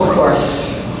course.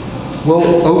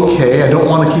 Well, okay, I don't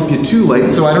want to keep you too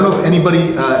late, so I don't know if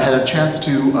anybody had a chance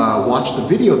to watch the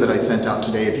video that I sent out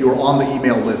today. If you were on the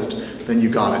email list, then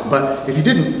you got it. But if you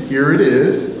didn't, here it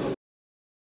is.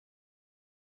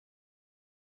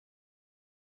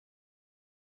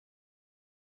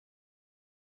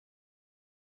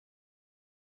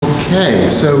 Okay,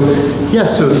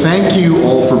 so thank you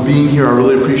all for being here. I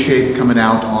really appreciate coming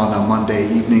out on a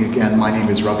Monday evening. Again, my name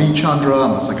is Ravi Chandra.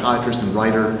 I'm a psychiatrist and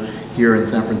writer here in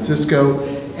San Francisco.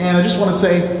 And I just want to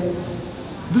say,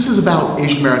 this is about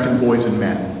Asian American boys and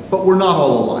men, but we're not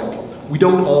all alike. We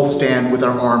don't all stand with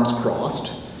our arms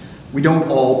crossed. We don't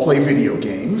all play video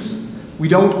games. We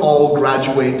don't all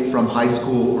graduate from high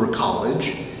school or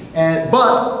college.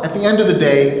 But at the end of the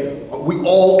day, we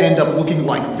all end up looking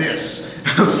like this.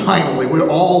 Finally, we're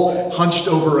all hunched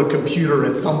over a computer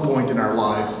at some point in our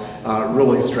lives,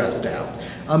 really stressed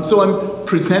out. So I'm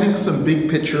presenting some big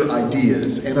picture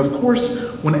ideas, and of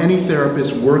course, when any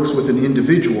therapist works with an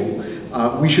individual,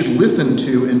 we should listen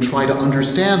to and try to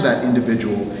understand that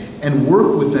individual and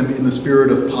work with them in the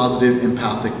spirit of positive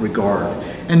empathic regard,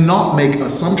 and not make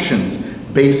assumptions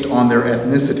based on their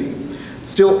ethnicity.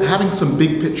 Still, having some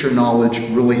big picture knowledge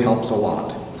really helps a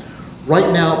lot.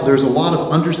 Right now, there's a lot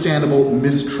of understandable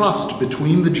mistrust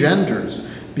between the genders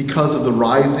because of the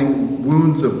rising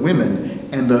wounds of women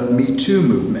and the Me Too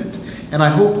movement. And I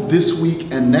hope this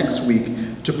week and next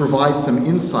week to provide some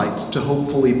insight to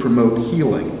hopefully promote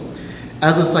healing.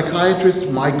 As a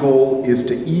psychiatrist, my goal is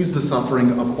to ease the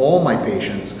suffering of all my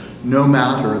patients, no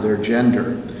matter their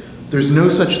gender. There's no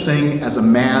such thing as a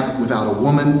man without a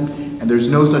woman, and there's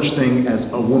no such thing as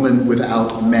a woman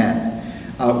without men.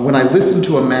 When I listen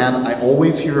to a man, I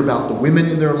always hear about the women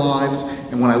in their lives,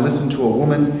 and when I listen to a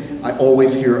woman, I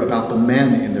always hear about the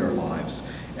men in their lives.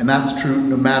 And that's true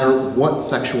no matter what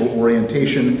sexual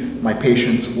orientation my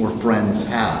patients or friends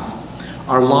have.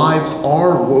 Our lives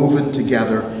are woven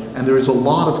together, and there is a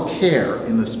lot of care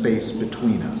in the space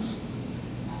between us.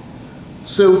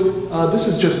 So this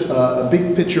is just a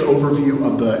big picture overview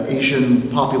of the Asian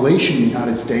population in the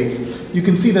United States. You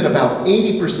can see that about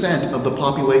 80% of the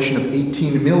population of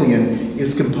 18 million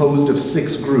is composed of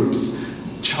 6 groups: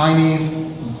 Chinese,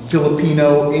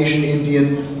 Filipino, Asian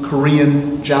Indian,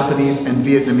 Korean, Japanese, and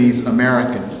Vietnamese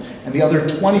Americans. And the other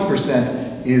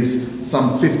 20% is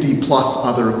some 50 plus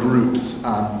other groups.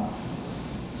 Oh,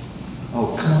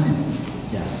 come on in.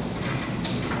 Yes.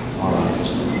 All right.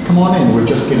 Come on in, we're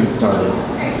just getting started.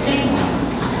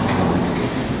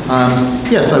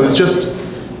 Yes, I was just,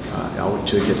 I'll wait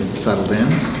till you get settled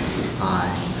in. Hi.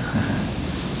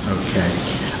 Okay.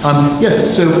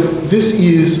 Yes, so this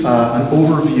is an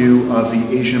overview of the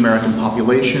Asian American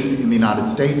population in the United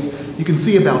States. You can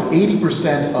see about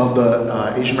 80% of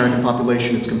the Asian American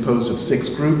population is composed of 6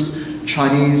 groups: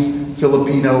 Chinese,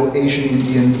 Filipino, Asian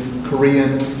Indian,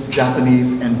 Korean,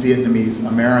 Japanese, and Vietnamese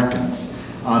Americans.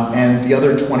 And the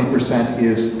other 20%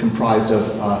 is comprised of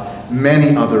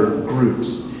many other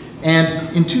groups.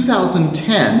 And in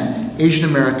 2010, Asian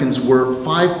Americans were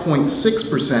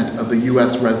 5.6% of the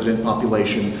US resident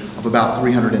population of about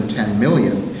 310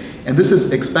 million. And this is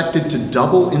expected to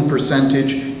double in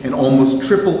percentage and almost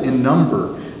triple in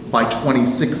number by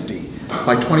 2060.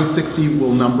 By 2060,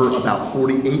 we'll number about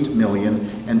 48 million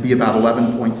and be about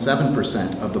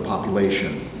 11.7% of the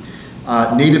population.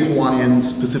 Native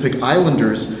Hawaiians, Pacific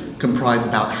Islanders comprise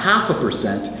about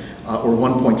 0.5%, or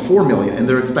 1.4 million, and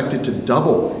they're expected to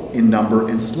double in number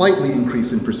and slightly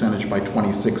increase in percentage by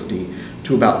 2060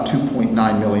 to about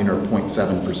 2.9 million or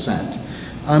 0.7%.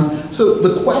 So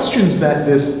the questions that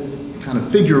this kind of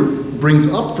figure brings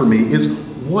up for me is,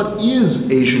 what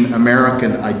is Asian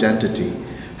American identity?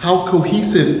 How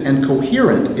cohesive and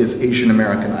coherent is Asian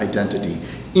American identity?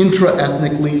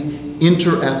 Intra-ethnically,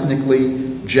 inter-ethnically,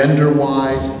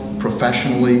 gender-wise,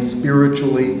 professionally,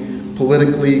 spiritually,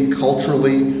 politically,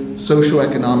 culturally,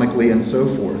 socioeconomically, and so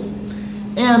forth.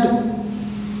 And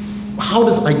how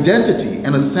does identity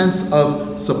and a sense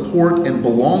of support and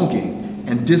belonging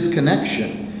and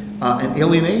disconnection and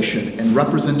alienation and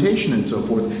representation and so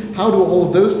forth, how do all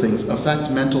of those things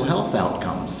affect mental health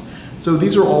outcomes? So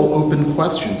these are all open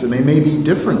questions, and they may be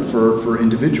different for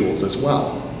individuals as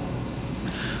well.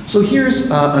 So here's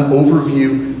an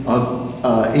overview of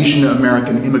Asian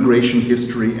American immigration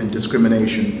history and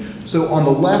discrimination. So on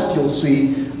the left, you'll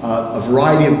see a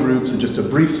variety of groups and just a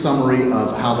brief summary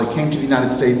of how they came to the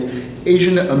United States.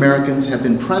 Asian Americans have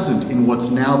been present in what's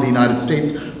now the United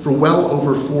States for well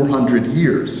over 400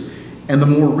 years. And the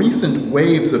more recent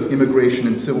waves of immigration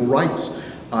and civil rights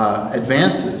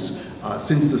advances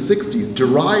since the 60s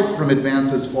derive from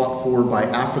advances fought for by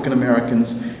African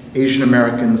Americans, Asian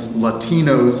Americans,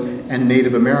 Latinos, and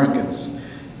Native Americans.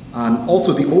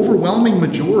 Also, the overwhelming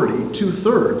majority,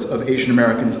 2/3 of Asian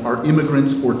Americans, are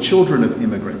immigrants or children of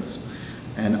immigrants.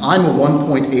 And I'm a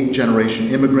 1.8 generation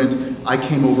immigrant. I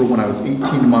came over when I was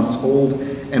 18 months old,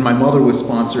 and my mother was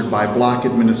sponsored by Black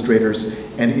administrators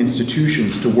and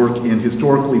institutions to work in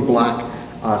historically Black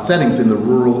settings in the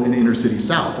rural and inner city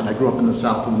South. And I grew up in the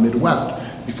South and the Midwest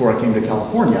before I came to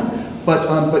California.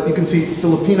 But you can see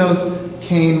Filipinos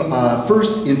came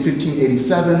first in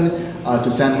 1587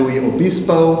 to San Luis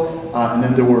Obispo, and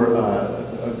then there were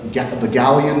the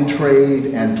galleon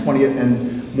trade and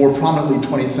more prominently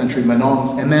 20th century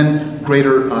Manongs, and then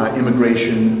greater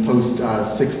immigration post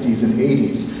 60s and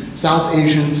 80s. South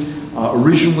Asians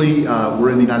originally were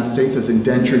in the United States as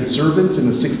indentured servants in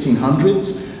the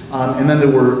 1600s, and then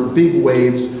there were big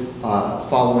waves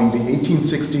following the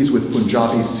 1860s with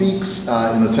Punjabi Sikhs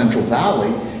in the Central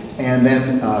Valley, and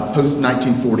then post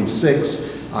 1946,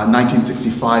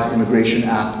 1965 Immigration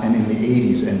Act, and in the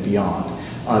 80s and beyond.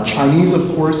 Chinese, of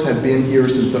course, have been here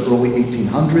since the early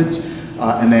 1800s,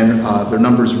 and then their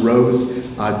numbers rose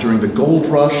during the gold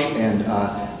rush, and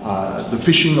the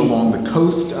fishing along the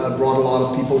coast brought a lot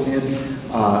of people in.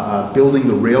 Building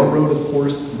the railroad, of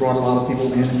course, brought a lot of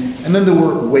people in. And then there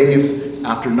were waves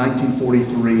after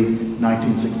 1943,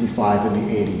 1965, and the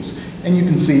 80s. And you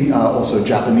can see also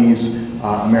Japanese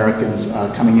Americans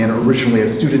coming in originally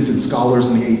as students and scholars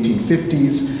in the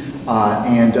 1850s,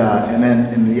 and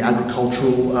then in the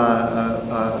agricultural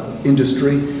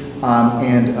industry,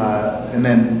 and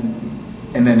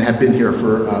then have been here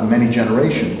for many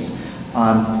generations.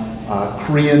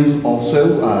 Koreans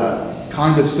also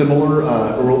kind of similar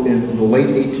in the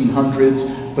late 1800s,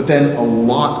 but then a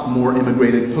lot more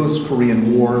immigrated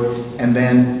post-Korean War, and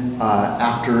then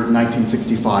after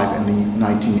 1965 and the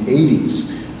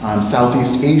 1980s.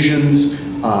 Southeast Asians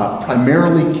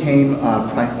primarily came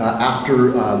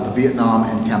after the Vietnam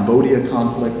and Cambodia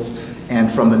conflicts,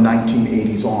 and from the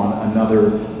 1980s on,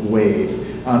 another wave.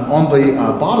 On the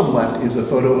bottom left is a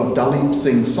photo of Dalip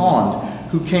Singh Sond,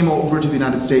 who came over to the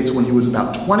United States when he was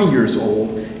about 20 years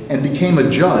old and became a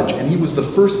judge, and he was the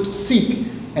first Sikh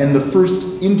and the first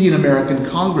Indian American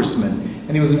congressman,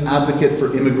 and he was an advocate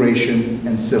for immigration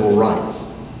and civil rights.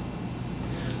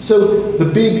 So the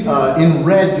big, in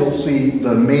red, you'll see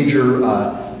the major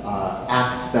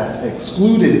acts that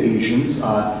excluded Asians.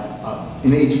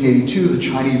 In 1882, the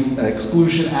Chinese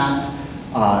Exclusion Act.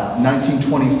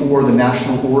 1924, the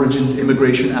National Origins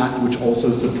Immigration Act, which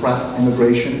also suppressed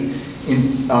immigration.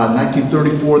 In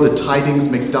 1934, the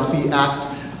Tidings-McDuffie Act,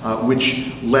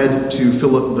 which led to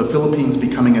the Philippines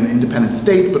becoming an independent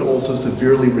state, but also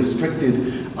severely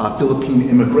restricted Philippine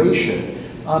immigration.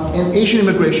 And Asian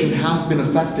immigration has been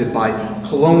affected by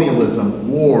colonialism,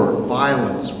 war,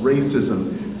 violence,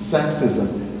 racism, sexism,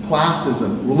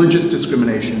 classism, religious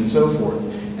discrimination, and so forth.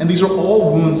 And these are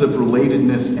all wounds of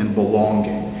relatedness and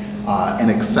belonging, and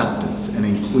acceptance and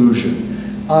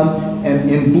inclusion. And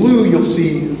in blue, you'll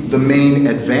see the main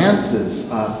advances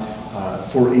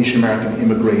for Asian American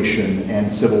immigration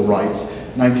and civil rights.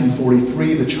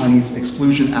 1943, the Chinese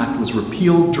Exclusion Act was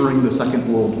repealed during the Second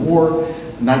World War.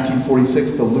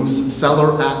 1946, the Luce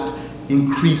Seller Act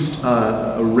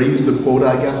raised the quota,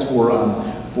 I guess, for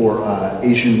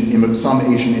some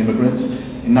Asian immigrants.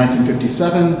 In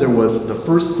 1957, there was the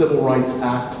first Civil Rights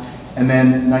Act, and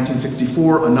then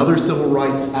 1964, another Civil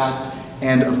Rights Act,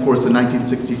 and of course the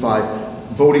 1965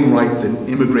 Voting Rights and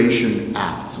Immigration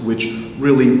Acts, which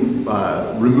really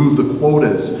removed the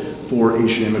quotas for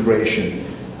Asian immigration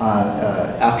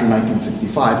after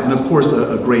 1965. And of course,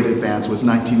 a great advance was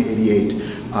 1988.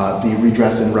 The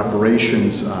Redress and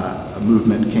Reparations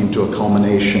movement came to a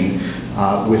culmination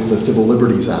with the Civil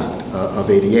Liberties Act of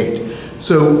 '88.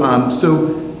 So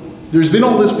there's been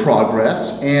all this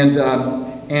progress, and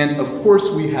of course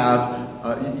we have.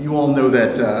 You all know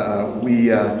that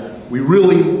we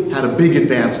really had a big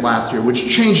advance last year, which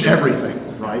changed everything,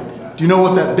 right? Do you know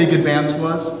what that big advance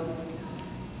was?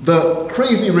 The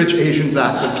Crazy Rich Asians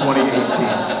Act of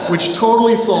 2018, which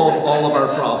totally solved all of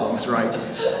our problems, right?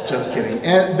 Just kidding.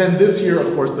 And then this year,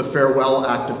 of course, the Farewell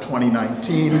Act of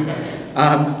 2019.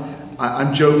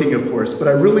 I'm joking, of course, but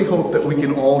I really hope that we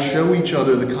can all show each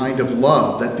other the kind of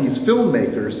love that these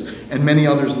filmmakers and many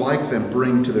others like them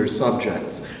bring to their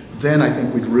subjects. Then I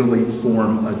think we'd really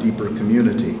form a deeper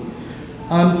community.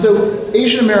 So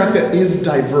Asian America is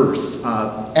diverse,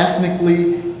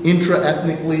 ethnically,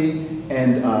 intra-ethnically,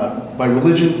 and by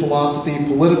religion, philosophy,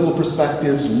 political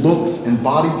perspectives, looks and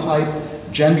body type,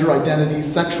 gender identity,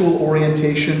 sexual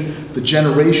orientation, the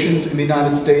generations in the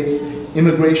United States,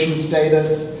 immigration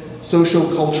status,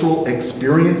 socio-cultural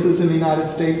experiences in the United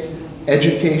States,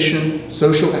 education,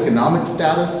 socio-economic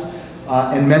status,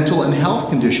 and mental and health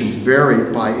conditions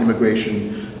vary by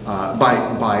immigration,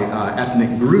 by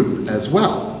ethnic group as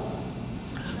well.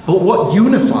 But what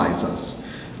unifies us?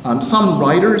 Some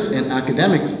writers and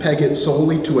academics peg it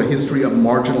solely to a history of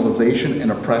marginalization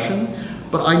and oppression,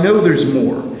 but I know there's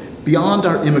more. Beyond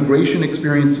our immigration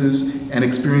experiences and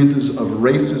experiences of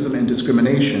racism and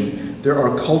discrimination, there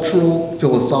are cultural,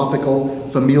 philosophical,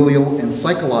 familial, and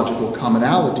psychological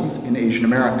commonalities in Asian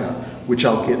America, which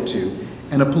I'll get to,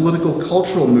 and a political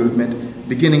cultural movement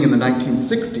beginning in the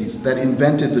 1960s that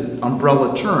invented the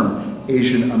umbrella term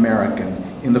Asian American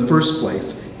in the first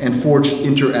place and forged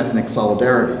inter-ethnic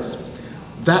solidarities.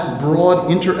 That broad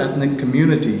inter-ethnic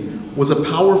community was a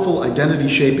powerful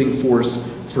identity-shaping force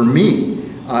for me,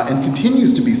 and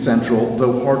continues to be central,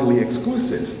 though hardly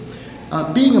exclusive.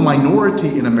 Being a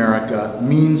minority in America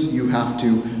means you have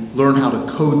to learn how to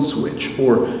code switch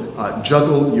or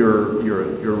juggle your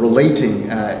relating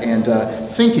and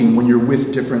thinking when you're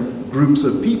with different groups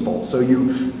of people. So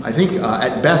you, I think,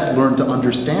 at best learn to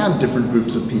understand different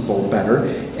groups of people better,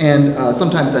 and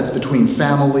sometimes that's between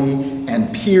family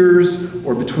and peers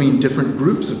or between different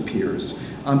groups of peers.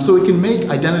 So it can make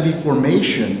identity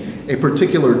formation a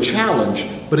particular challenge,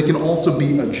 but it can also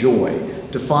be a joy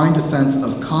to find a sense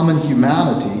of common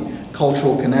humanity,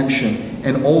 cultural connection,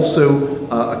 and also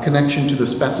a connection to the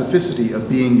specificity of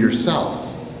being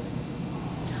yourself.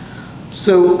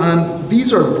 So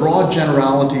these are broad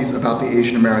generalities about the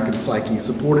Asian American psyche,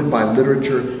 supported by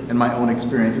literature and my own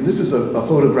experience. And this is a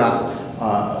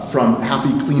photograph from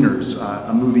Happy Cleaners,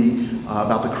 a movie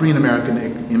about the Korean American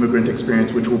immigrant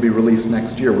experience, which will be released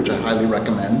next year, which I highly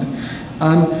recommend.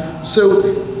 So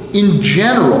in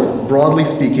general, broadly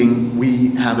speaking,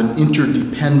 we have an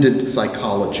interdependent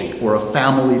psychology or a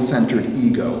family-centered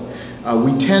ego.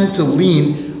 We tend to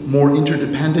lean more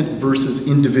interdependent versus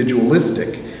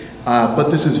individualistic, but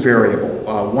this is variable.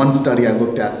 One study I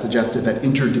looked at suggested that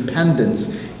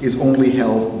interdependence is only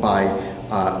held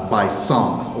by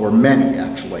some, or many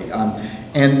actually.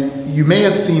 And you may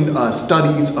have seen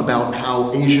studies about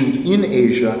how Asians in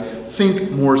Asia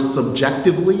think more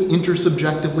subjectively,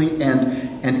 intersubjectively,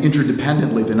 and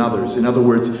interdependently than others. In other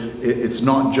words, it's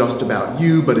not just about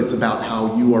you, but it's about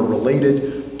how you are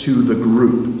related to the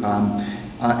group.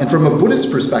 And from a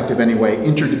Buddhist perspective anyway,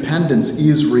 interdependence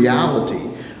is reality.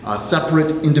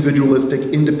 Separate, individualistic,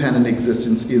 independent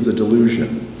existence is a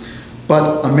delusion.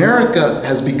 But America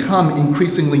has become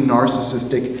increasingly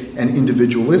narcissistic and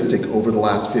individualistic over the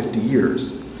last 50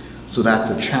 years. So that's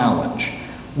a challenge.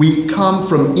 We come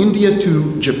from India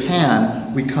to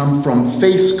Japan, we come from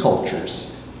face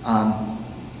cultures. Do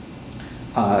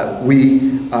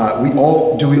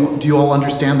you all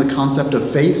understand the concept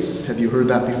of face? Have you heard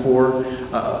that before?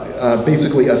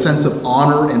 Basically a sense of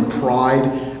honor and pride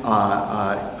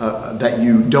that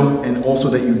you don't, and also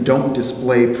that you don't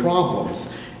display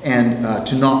problems. And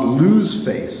to not lose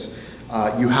face,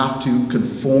 you have to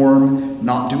conform,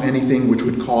 not do anything which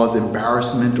would cause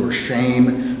embarrassment or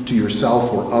shame to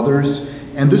yourself or others.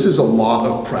 And this is a lot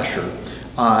of pressure.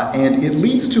 And it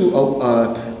leads to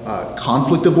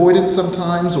conflict avoidance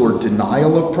sometimes, or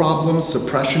denial of problems,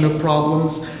 suppression of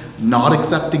problems, not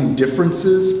accepting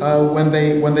differences when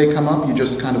they come up. You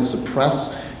just kind of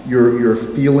suppress your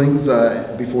feelings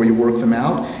before you work them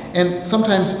out. And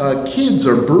sometimes kids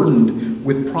are burdened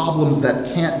with problems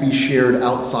that can't be shared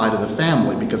outside of the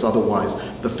family, because otherwise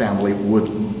the family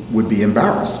would be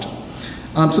embarrassed.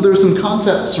 So there are some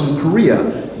concepts from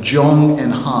Korea, Jong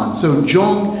and Han. So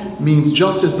Jong means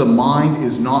just as the mind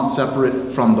is not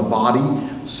separate from the body,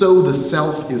 so the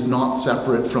self is not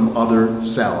separate from other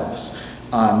selves.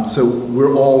 So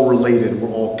we're all related, we're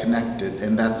all connected,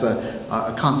 and that's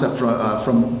a concept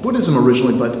from Buddhism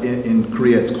originally, but in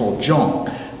Korea it's called Jong.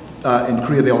 In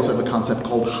Korea they also have a concept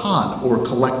called Han, or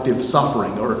collective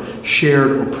suffering, or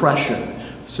shared oppression.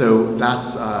 So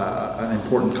that's an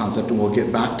important concept, and we'll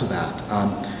get back to that.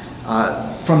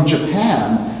 From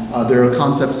Japan, there are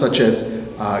concepts such as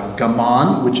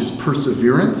gaman, which is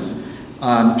perseverance,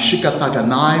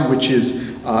 shikataganai, which is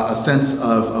a sense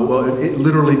of, well, it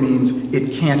literally means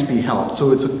it can't be helped.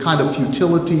 So it's a kind of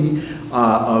futility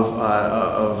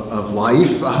of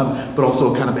life, but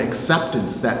also a kind of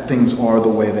acceptance that things are the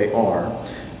way they are.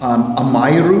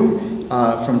 Amairu,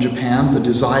 from Japan, the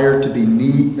desire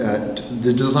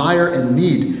and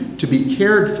need to be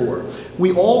cared for.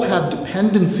 We all have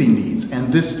dependency needs,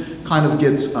 and this kind of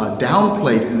gets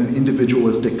downplayed in an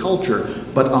individualistic culture,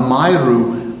 but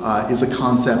Amairu is a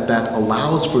concept that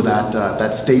allows for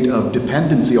that state of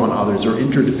dependency on others, or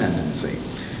interdependency.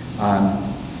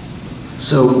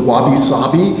 So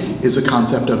wabi-sabi is a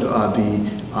concept of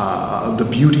the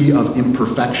beauty of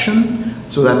imperfection.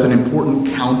 So that's an important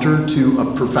counter to a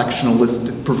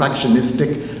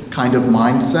perfectionistic kind of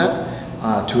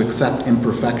mindset, to accept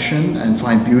imperfection and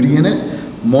find beauty in it.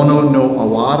 Mono no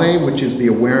aware, which is the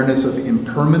awareness of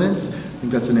impermanence. I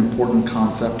think that's an important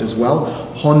concept as well.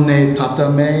 Honne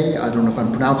tatame, I don't know if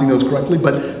I'm pronouncing those correctly,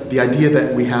 but the idea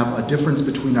that we have a difference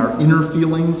between our inner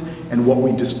feelings and what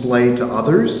we display to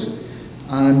others.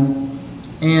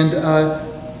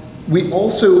 We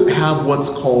also have what's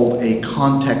called a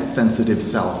context-sensitive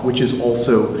self, which is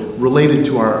also related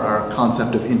to our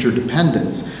concept of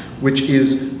interdependence, which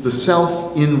is the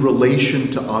self in relation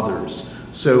to others.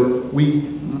 So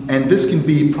and this can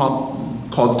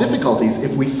cause difficulties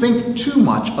if we think too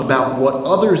much about what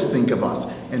others think of us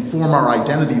and form our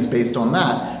identities based on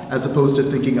that, as opposed to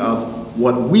thinking of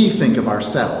what we think of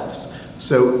ourselves.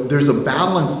 So there's a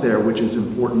balance there which is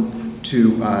important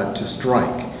to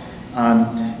strike.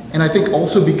 And I think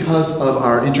also because of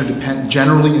our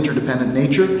generally interdependent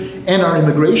nature and our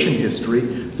immigration history,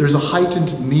 there's a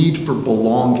heightened need for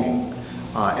belonging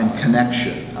and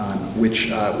connection, which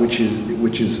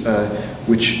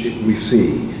we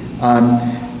see.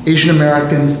 Asian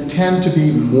Americans tend to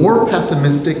be more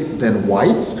pessimistic than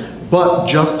whites, but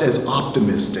just as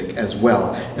optimistic as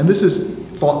well. And this is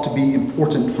thought to be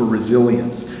important for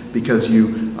resilience, because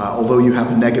although you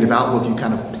have a negative outlook, you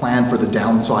kind of plan for the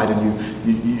downside, and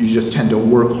you just tend to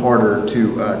work harder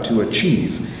to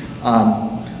achieve.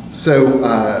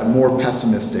 More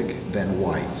pessimistic than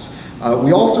whites.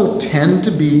 We also tend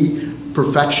to be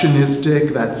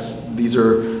perfectionistic. These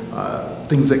are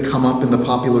things that come up in the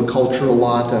popular culture a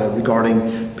lot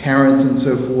regarding parents and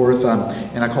so forth,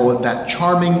 and I call it that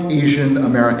charming Asian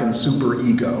American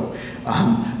superego.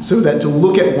 So that to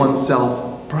look at oneself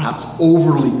perhaps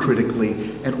overly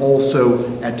critically, and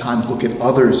also at times look at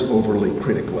others overly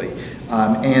critically.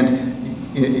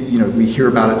 We hear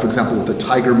about it, for example, with the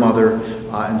tiger mother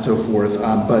and so forth,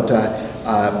 but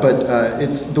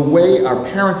it's the way our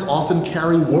parents often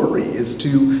carry worry, is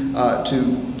to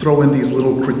throw in these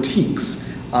little critiques.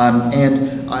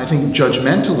 And I think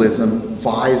judgmentalism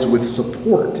vies with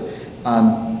support. I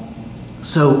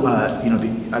don't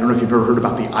know if you've ever heard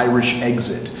about the Irish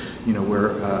exit,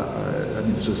 where,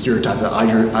 this is a stereotype,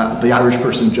 the Irish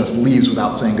person just leaves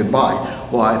without saying goodbye.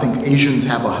 Well, I think Asians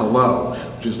have a hello,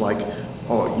 which is like,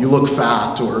 oh, you look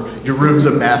fat, or your room's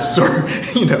a mess, or,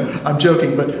 I'm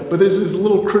joking, but there's these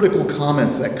little critical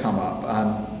comments that come up.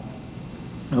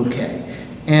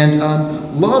 And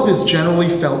love is generally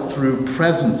felt through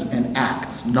presence and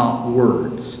acts, not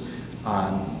words.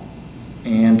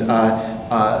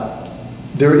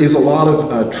 There is a lot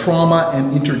of trauma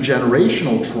and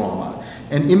intergenerational trauma.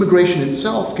 And immigration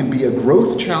itself can be a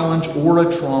growth challenge or a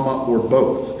trauma or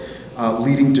both,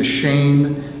 leading to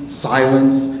shame,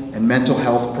 silence, and mental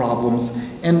health problems.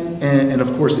 And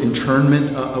of course,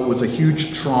 internment was a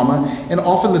huge trauma. And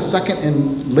often the second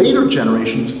and later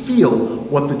generations feel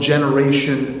what the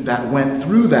generation that went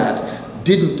through that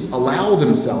didn't allow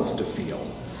themselves to feel.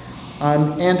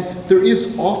 And there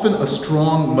is often a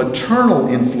strong maternal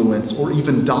influence or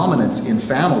even dominance in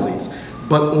families,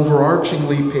 but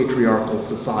overarchingly patriarchal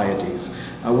societies,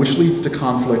 which leads to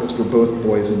conflicts for both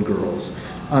boys and girls.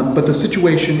 But the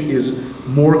situation is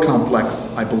more complex,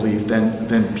 I believe,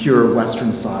 than pure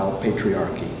Western-style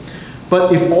patriarchy.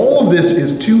 But if all of this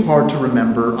is too hard to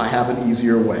remember, I have an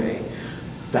easier way.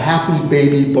 The happy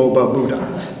baby boba Buddha.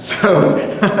 So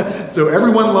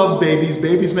everyone loves babies.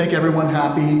 Babies make everyone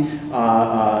happy,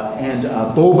 and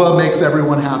boba makes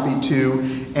everyone happy too.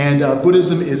 And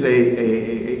Buddhism is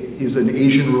an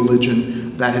Asian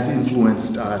religion that has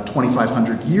influenced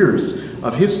 2,500 years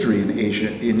of history in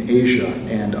Asia,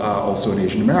 and also in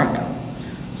Asian America.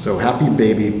 So happy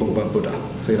baby boba Buddha.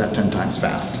 Say that 10 times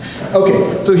fast.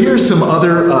 Okay, so here's some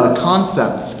other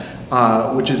concepts,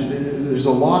 there's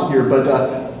a lot here, but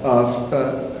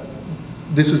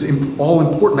this is all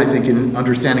important, I think, in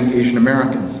understanding Asian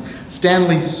Americans.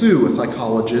 Stanley Su, a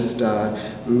psychologist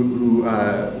who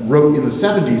wrote in the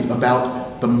 70s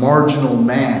about the marginal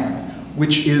man,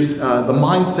 which is the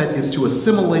mindset is to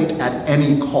assimilate at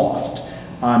any cost,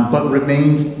 but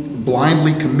remains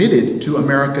blindly committed to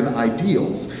American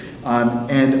ideals,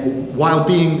 and while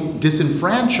being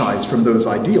disenfranchised from those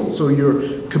ideals. So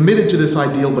you're committed to this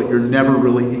ideal, but you're never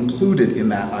really included in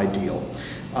that ideal.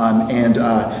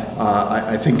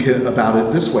 I think about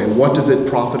it this way: what does it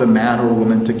profit a man or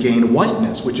woman to gain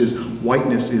whiteness?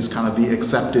 Whiteness is kind of the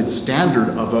accepted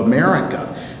standard of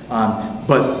America.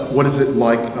 But what is it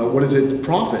like? What does it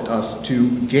profit us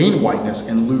to gain whiteness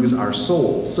and lose our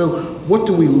souls? So what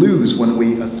do we lose when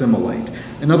we assimilate?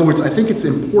 In other words, I think it's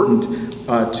important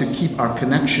to keep our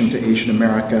connection to Asian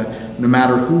America, no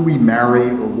matter who we marry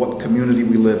or what community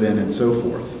we live in, and so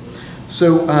forth.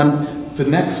 So the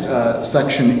next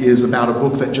section is about a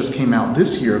book that just came out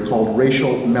this year called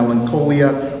Racial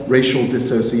Melancholia, Racial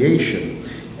Dissociation.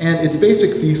 And its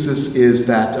basic thesis is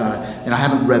that, and I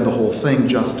haven't read the whole thing,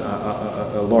 just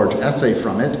a large essay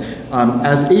from it,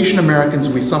 as Asian Americans,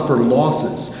 we suffer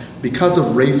losses because of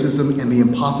racism and the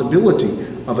impossibility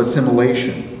of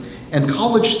assimilation. And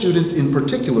college students in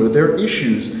particular, their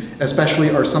issues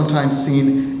especially are sometimes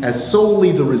seen as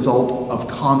solely the result of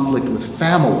conflict with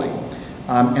family.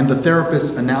 And the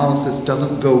therapist's analysis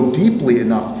doesn't go deeply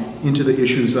enough into the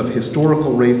issues of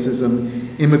historical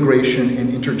racism, immigration,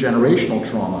 and intergenerational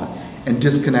trauma, and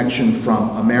disconnection from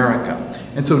America.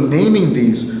 And so naming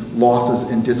these losses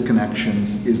and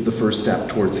disconnections is the first step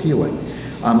towards healing.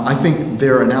 I think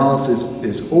their analysis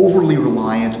is overly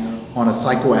reliant on a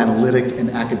psychoanalytic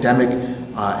and academic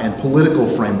and political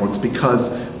frameworks, because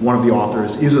one of the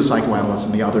authors is a psychoanalyst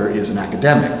and the other is an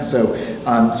academic. So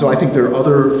I think there are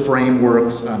other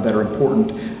frameworks that are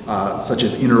important, such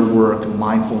as inner work,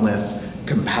 mindfulness,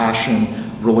 compassion,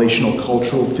 relational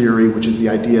cultural theory, which is the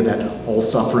idea that all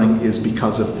suffering is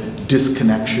because of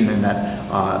disconnection, and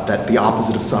that the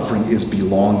opposite of suffering is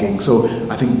belonging. So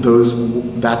I think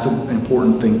that's an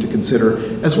important thing to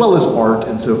consider, as well as art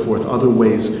and so forth, other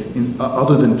ways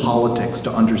other than politics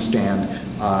to understand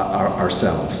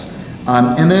ourselves.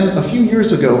 And then a few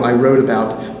years ago, I wrote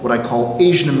about what I call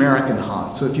Asian American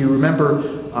Han. So if you remember,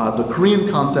 the Korean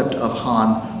concept of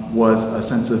Han was a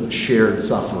sense of shared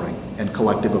suffering and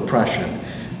collective oppression.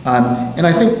 And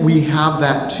I think we have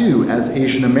that too as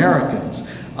Asian Americans,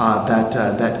 that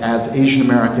as Asian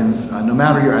Americans, no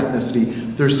matter your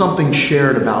ethnicity, there's something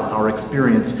shared about our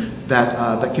experience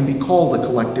that can be called a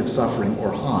collective suffering,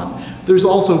 or Han. There's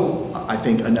also, I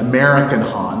think, an American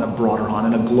Han, a broader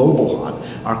Han, and a global Han,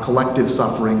 our collective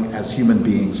suffering as human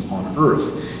beings on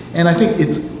Earth. And I think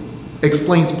it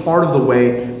explains part of the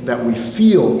way that we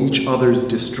feel each other's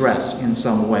distress in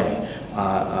some way,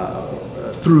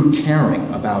 through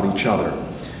caring about each other.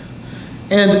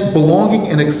 And belonging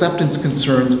and acceptance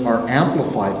concerns are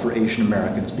amplified for Asian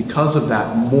Americans because of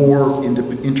that more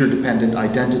interdependent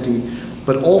identity,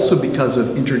 but also because of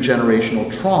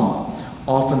intergenerational trauma,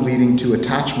 often leading to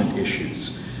attachment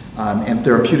issues. And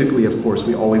therapeutically, of course,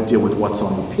 we always deal with what's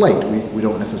on the plate. We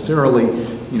don't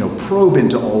necessarily, probe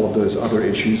into all of those other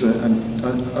issues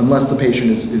unless the patient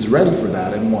is ready for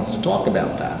that and wants to talk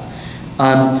about that.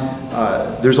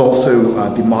 There's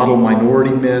also the model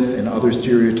minority myth and other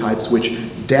stereotypes which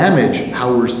damage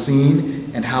how we're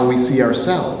seen and how we see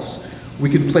ourselves. We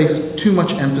can place too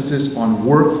much emphasis on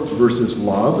work versus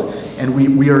love, and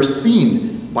we are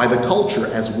seen by the culture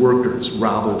as workers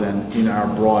rather than in our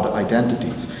broad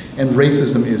identities. And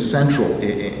racism is central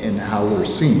in how we're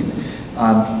seen.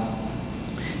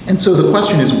 And so the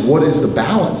question is, what is the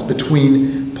balance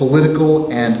between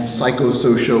political and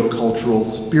psychosocial-cultural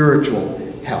spiritual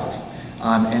health?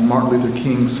 And Martin Luther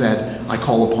King said, I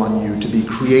call upon you to be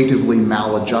creatively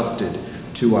maladjusted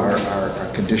to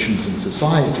our conditions in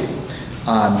society.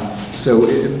 So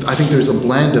I think there's a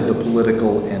blend of the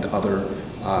political and other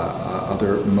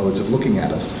modes of looking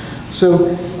at us.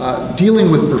 So dealing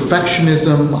with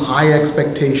perfectionism, high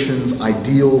expectations,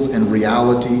 ideals, and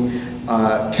reality,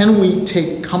 can we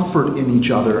take comfort in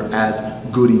each other as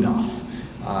good enough?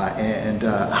 And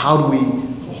how do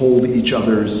we hold each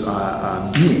other's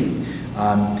being?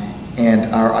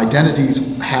 And our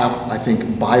identities have, I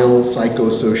think, bio,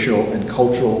 psychosocial, and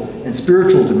cultural and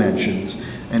spiritual dimensions,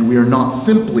 and we are not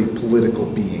simply political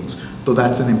beings, though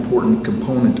that's an important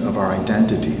component of our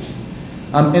identities.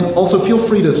 And also feel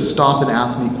free to stop and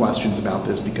ask me questions about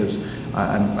this, because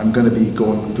I'm going to be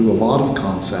going through a lot of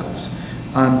concepts.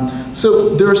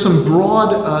 So there are some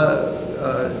broad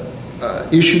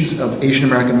issues of Asian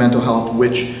American mental health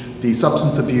which the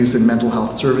Substance Abuse and Mental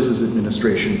Health Services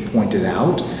Administration pointed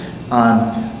out.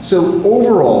 So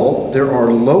overall, there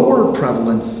are lower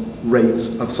prevalence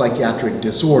rates of psychiatric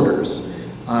disorders.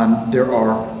 There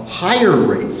are higher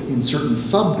rates in certain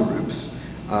subgroups,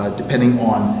 depending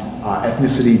on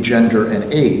ethnicity, gender,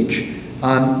 and age,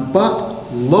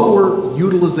 but lower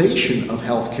utilization of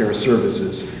healthcare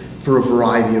services for a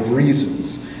variety of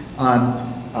reasons,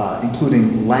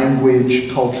 including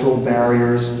language, cultural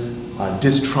barriers,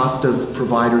 distrust of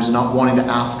providers, not wanting to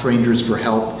ask strangers for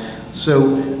help.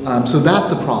 So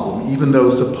that's a problem, even though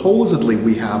supposedly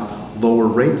we have lower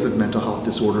rates of mental health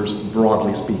disorders,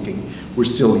 broadly speaking. We're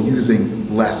still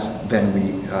using less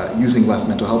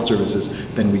mental health services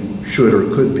than we should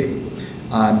or could be.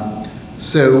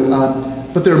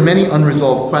 But there are many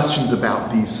unresolved questions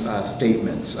about these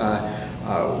statements.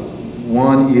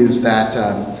 One is that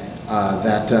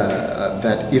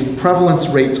if prevalence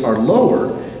rates are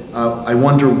lower, I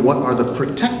wonder what are the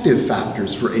protective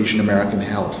factors for Asian American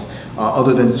health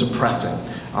other than suppressing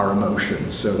our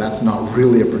emotions. So that's not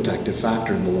really a protective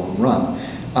factor in the long run.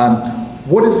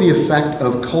 What is the effect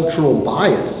of cultural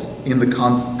bias in the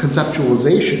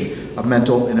conceptualization of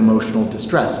mental and emotional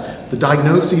distress? The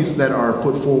diagnoses that are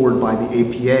put forward by the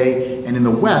APA and in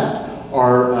the West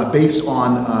are based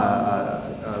on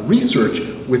research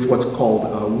with what's called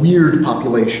a weird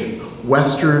population.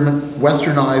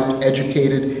 Westernized,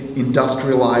 educated,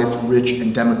 industrialized, rich,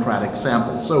 and democratic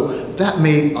samples. So that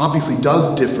obviously does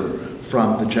differ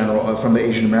from the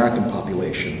Asian American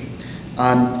population.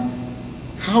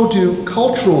 How do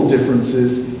cultural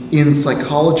differences in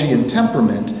psychology and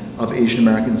temperament of Asian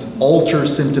Americans alter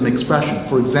symptom expression?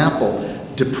 For example,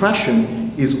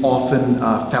 depression is often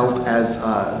felt as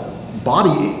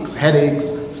body aches,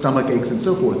 headaches, stomach aches, and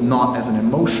so forth, not as an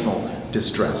emotional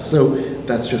distress. So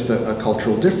that's just a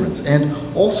cultural difference. And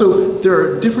also, there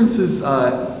are differences in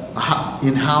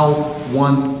how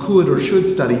one could or should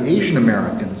study Asian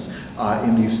Americans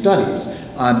in these studies.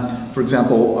 For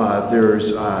example,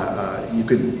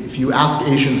 if you ask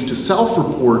Asians to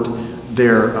self-report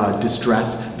their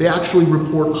distress, they actually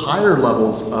report higher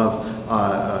levels of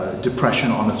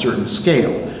depression on a certain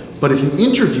scale. But if you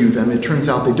interview them, it turns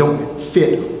out they don't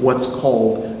fit what's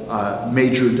called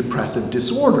major depressive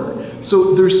disorder.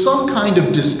 So there's some kind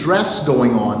of distress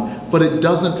going on, but it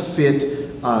doesn't fit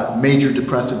major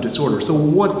depressive disorder. So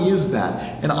what is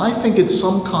that? And I think it's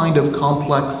some kind of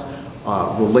complex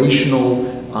relational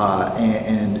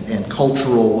and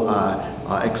cultural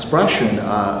expression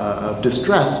of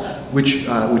distress, which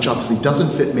obviously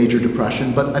doesn't fit major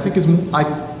depression, but I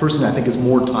personally think is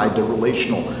more tied to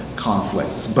relational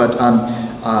conflicts. But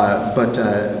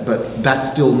that's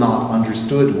still not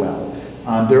understood well.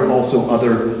 There are also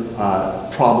other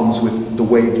problems with the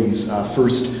way these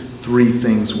first three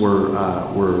things were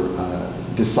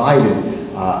decided,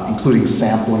 including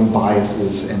sampling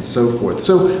biases and so forth.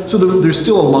 So there's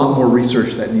still a lot more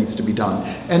research that needs to be done.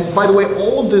 And by the way,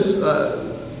 all of this,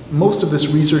 most of this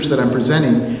research that I'm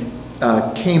presenting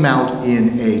came out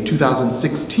in a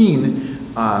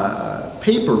 2016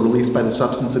 paper released by the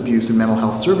Substance Abuse and Mental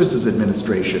Health Services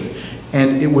Administration.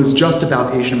 And it was just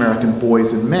about Asian American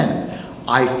boys and men.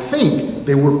 I think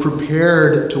they were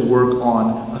prepared to work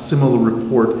on a similar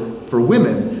report for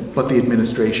women, but the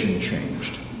administration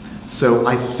changed. So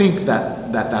I think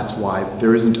that's why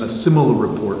there isn't a similar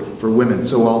report for women.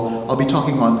 So I'll be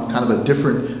talking on kind of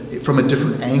from a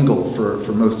different angle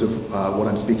for most of what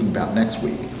I'm speaking about next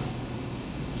week.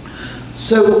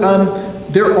 So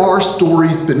there are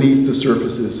stories beneath the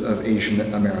surfaces of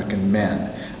Asian American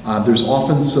men. There's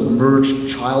often submerged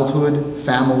childhood,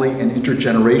 family, and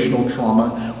intergenerational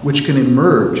trauma which can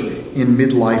emerge in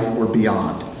midlife or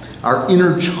beyond. Our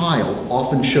inner child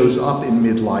often shows up in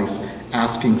midlife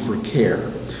asking for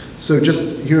care. So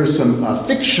here are some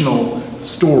fictional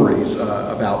stories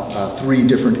about three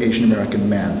different Asian American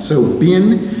men. So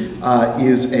Bin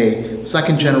is a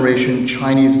second-generation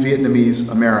Chinese Vietnamese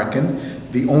American,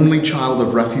 the only child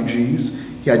of refugees.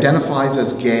 He identifies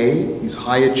as gay, he's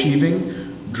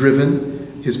high-achieving,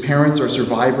 driven. His parents are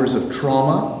survivors of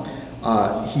trauma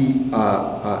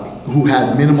who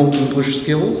had minimal English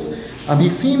skills. He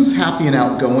seems happy and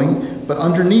outgoing, but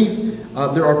underneath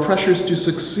there are pressures to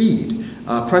succeed,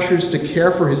 pressures to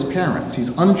care for his parents. He's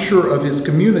unsure of his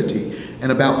community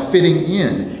and about fitting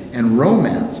in and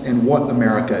romance and what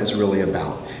America is really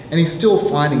about. And he's still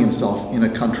finding himself in a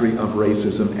country of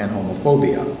racism and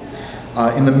homophobia.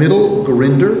 In the middle,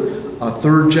 Gurinder, a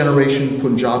third-generation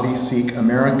Punjabi Sikh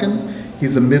American.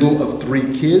 He's the middle of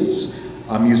three kids,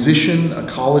 a musician, a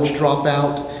college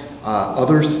dropout.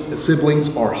 Other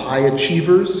siblings are high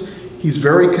achievers. He's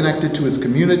very connected to his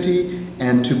community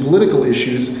and to political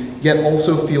issues, yet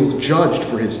also feels judged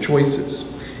for his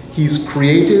choices. He's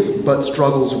creative, but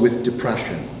struggles with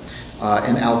depression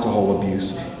and alcohol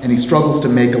abuse, and he struggles to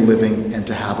make a living and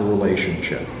to have a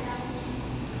relationship.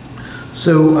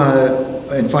 So,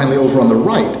 and finally over on the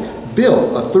right,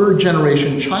 Bill, a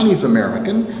third-generation Chinese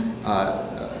American.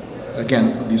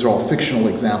 Again, these are all fictional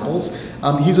examples.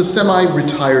 He's a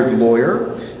semi-retired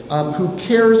lawyer who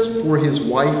cares for his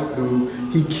wife,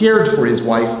 he cared for his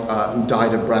wife who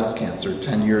died of breast cancer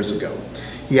 10 years ago.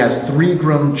 He has 3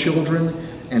 grown children,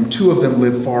 and 2 of them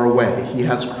live far away. He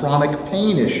has chronic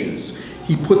pain issues.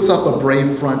 He puts up a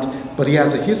brave front, but he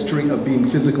has a history of being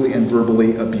physically and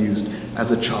verbally abused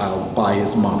as a child by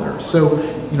his mother. So,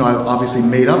 I obviously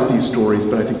made up these stories,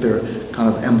 but I think they're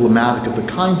kind of emblematic of the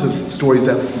kinds of stories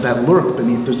that lurk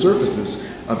beneath the surfaces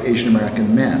of Asian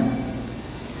American men.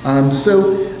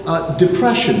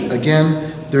 Depression,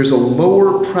 again, there's a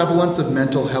lower prevalence of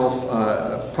mental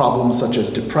health problems such as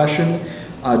depression.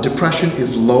 Depression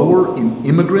is lower in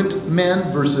immigrant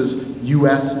men versus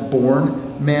US-born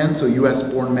men. So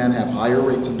US-born men have higher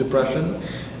rates of depression.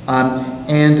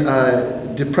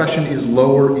 Depression is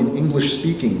lower in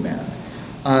English-speaking men.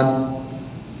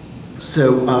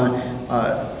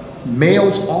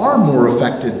 Males are more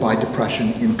affected by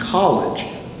depression in college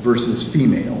versus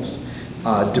females.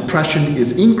 Depression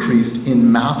is increased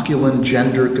in masculine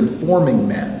gender-conforming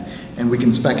men, and we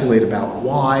can speculate about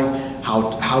why.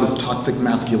 How does toxic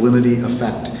masculinity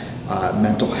affect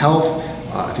mental health?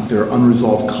 I think there are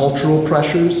unresolved cultural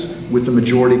pressures with the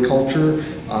majority culture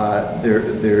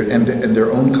and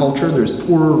their own culture. There's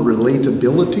poorer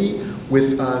relatability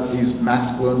with these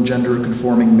masculine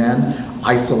gender-conforming men,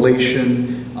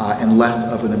 isolation, and less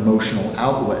of an emotional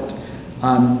outlet.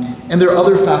 And there are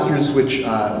other factors which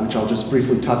I'll just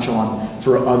briefly touch on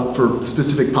for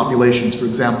specific populations. For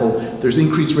example, there's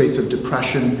increased rates of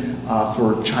depression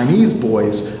for Chinese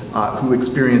boys who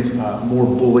experience more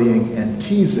bullying and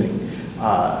teasing.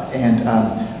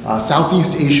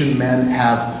 Southeast Asian men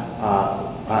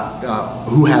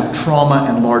who have trauma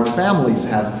and large families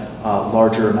have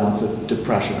larger amounts of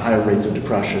depression, higher rates of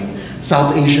depression.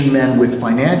 South Asian men with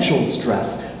financial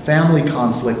stress, family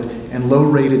conflict, and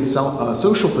low-rated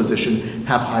social position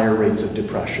have higher rates of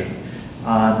depression.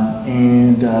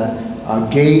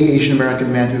 Gay Asian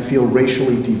American men who feel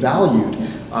racially devalued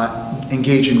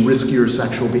engage in riskier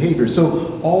sexual behavior.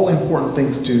 So all important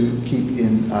things to keep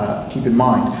in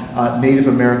mind. Native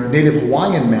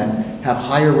Hawaiian men have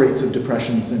higher rates of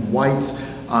depressions than whites,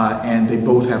 and they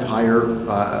both have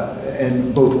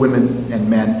and both women and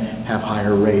men have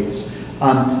higher rates.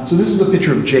 So this is a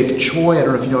picture of Jake Choi. I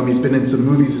don't know if you know him. He's been in some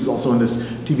movies. He's also in this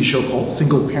TV show called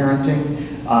Single Parenting,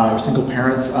 or Single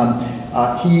Parents.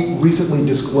 He recently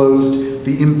disclosed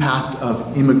the impact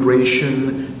of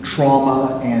immigration,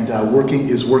 trauma, and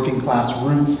working class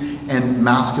roots and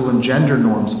masculine gender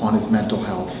norms on his mental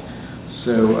health.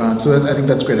 So I think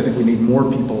that's great. I think we need more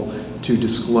people to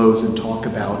disclose and talk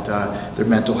about their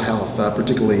mental health,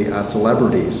 particularly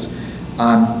celebrities.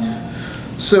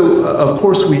 Of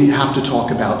course, we have to talk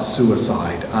about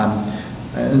suicide.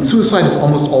 And suicide is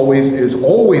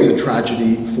always a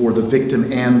tragedy for the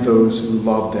victim and those who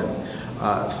love them.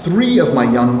 3 of my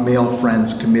young male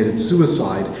friends committed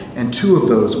suicide, and 2 of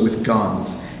those with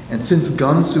guns. And since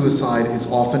gun suicide is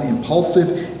often impulsive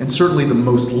and certainly the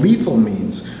most lethal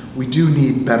means, we do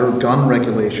need better gun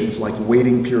regulations like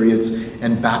waiting periods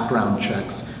and background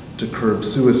checks to curb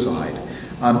suicide.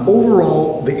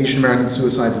 Overall, the Asian American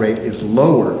suicide rate is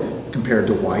lower compared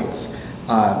to whites,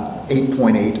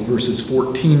 8.8 versus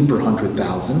 14 per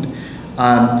 100,000.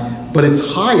 But it's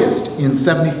highest in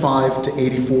 75 to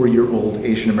 84-year-old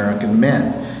Asian American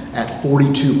men at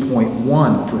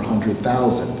 42.1 per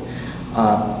 100,000.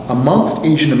 Amongst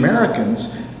Asian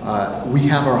Americans, we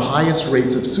have our highest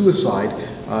rates of suicide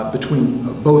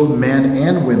between both men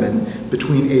and women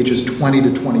between ages 20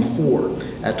 to 24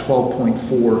 at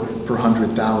 12.4 per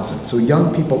 100,000. So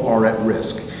young people are at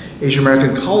risk. Asian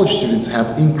American college students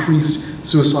have increased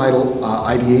suicidal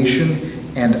ideation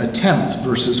and attempts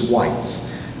versus whites.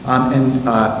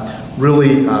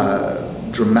 Really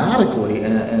dramatically,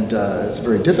 and it's a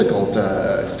very difficult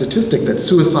statistic, that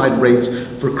suicide rates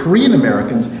for Korean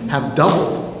Americans have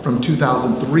doubled from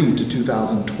 2003 to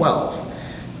 2012.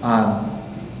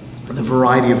 The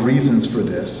variety of reasons for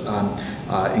this,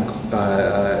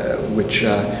 which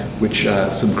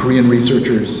some Korean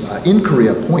researchers in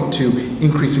Korea point to: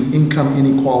 increasing income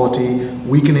inequality,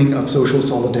 weakening of social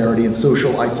solidarity, and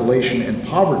social isolation and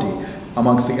poverty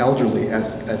amongst the elderly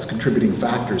as contributing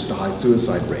factors to high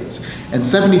suicide rates. And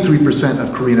 73%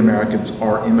 of Korean Americans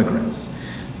are immigrants.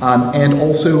 And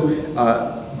also,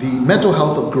 the mental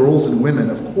health of girls and women,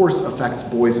 of course, affects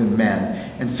boys and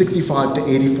men, and 65 to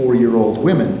 84-year-old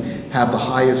women have the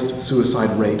highest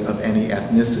suicide rate of any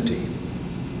ethnicity.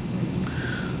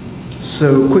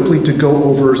 So quickly to go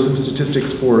over some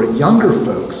statistics for younger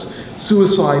folks,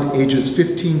 suicide ages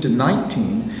 15 to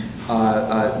 19,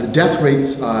 the death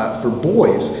rates for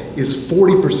boys is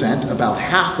 40%, about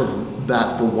half of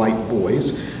that for white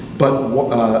boys,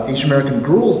 but Asian American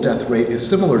girls' death rate is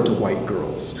similar to white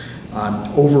girls.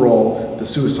 Overall, the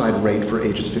suicide rate for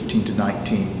ages 15 to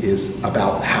 19 is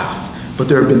about half. but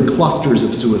there have been clusters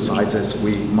of suicides, as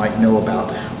we might know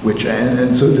about, which,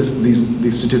 and so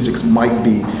these statistics might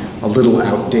be a little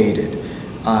outdated.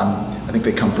 I think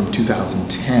they come from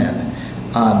 2010.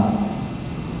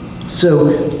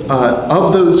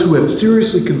 Of those who have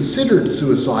seriously considered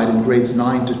suicide in grades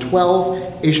 9 to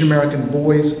 12, Asian American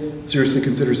boys seriously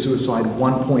consider suicide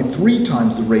 1.3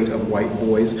 times the rate of white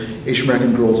boys. Asian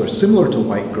American girls are similar to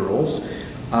white girls.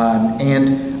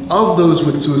 And of those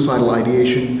with suicidal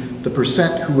ideation, the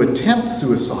percent who attempt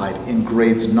suicide in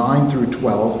grades 9 through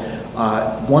 12,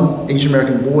 Asian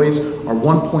American boys are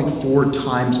 1.4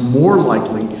 times more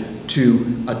likely to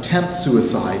attempt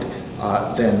suicide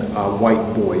than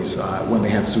white boys when they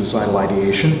have suicidal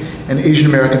ideation. And Asian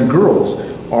American girls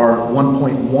are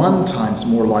 1.1 times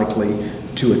more likely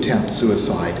to attempt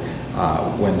suicide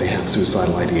when they have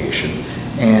suicidal ideation.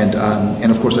 And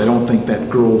of course, I don't think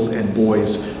that girls and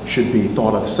boys should be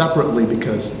thought of separately,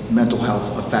 because mental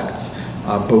health affects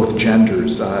both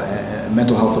genders.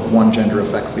 Mental health of one gender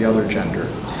affects the other gender.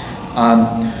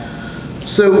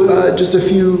 Just a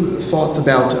few thoughts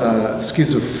about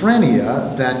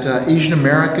schizophrenia, that Asian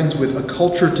Americans with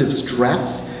acculturative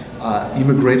stress,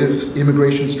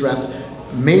 immigration stress,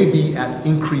 may be at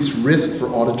increased risk for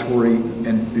auditory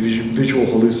and visual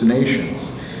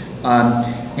hallucinations.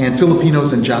 And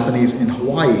Filipinos and Japanese in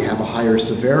Hawaii have a higher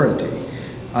severity.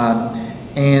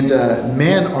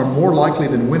 Men are more likely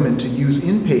than women to use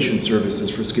inpatient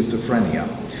services for schizophrenia.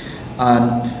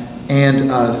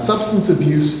 Substance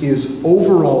abuse is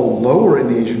overall lower in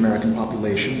the Asian American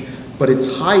population, but it's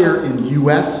higher in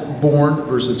US-born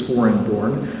versus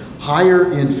foreign-born,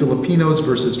 higher in Filipinos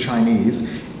versus Chinese,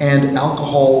 and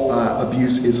alcohol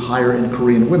abuse is higher in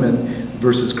Korean women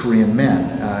versus Korean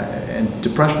men. And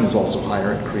depression is also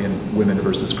higher in Korean women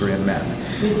versus Korean men.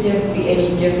 Would there be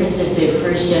any difference if they're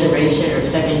first generation or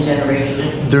second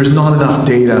generation? There's not enough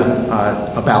data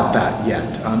about that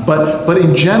yet. But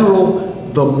in general,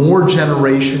 the more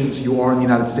generations you are in the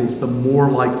United States, the more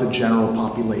like the general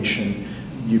population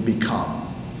you become.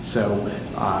 So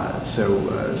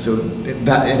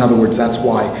that, in other words, that's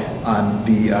why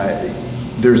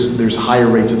there's higher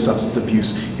rates of substance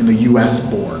abuse in the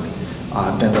U.S.-born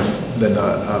than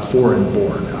the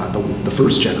foreign-born, the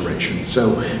first generation. And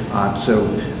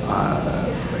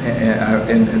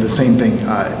the same thing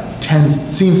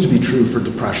seems to be true for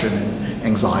depression and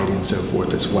anxiety and so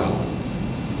forth as well.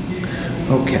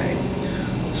 Okay,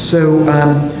 so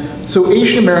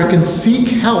Asian Americans seek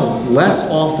help less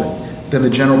often than the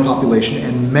general population,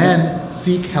 and men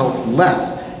seek help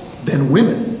less than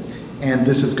women. And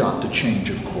this has got to change,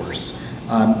 of course.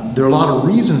 There are a lot of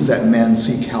reasons that men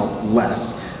seek help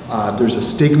less. There's a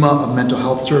stigma of mental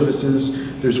health services.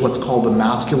 There's what's called the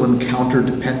masculine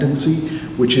counterdependency,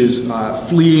 which is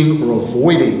fleeing or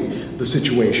avoiding the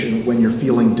situation when you're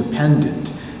feeling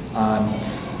dependent.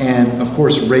 And of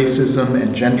course, racism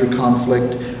and gender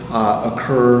conflict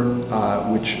occur,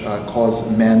 which cause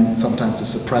men sometimes to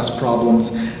suppress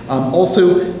problems.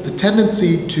 Also, the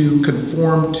tendency to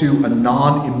conform to a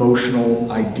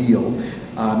non-emotional ideal.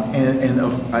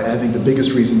 I think the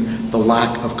biggest reason, the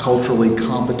lack of culturally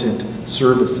competent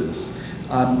services.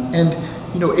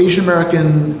 Asian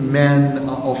American men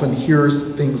often hear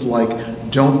things like,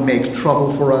 don't make trouble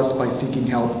for us by seeking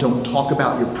help, don't talk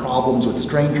about your problems with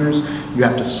strangers, you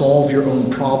have to solve your own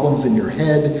problems in your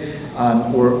head,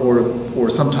 or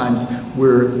sometimes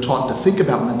we're taught to think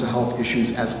about mental health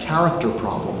issues as character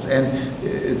problems, and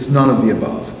it's none of the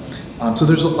above. So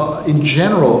there's, in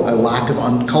general, a lack of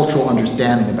cultural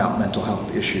understanding about mental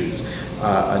health issues,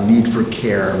 a need for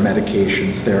care,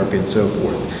 medications, therapy, and so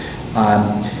forth.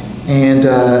 And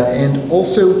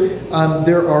also,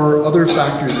 there are other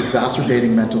factors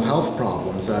exacerbating mental health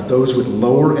problems. Those with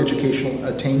lower educational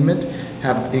attainment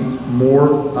have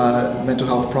more mental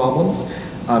health problems.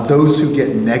 Those who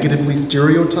get negatively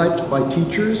stereotyped by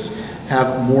teachers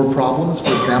have more problems.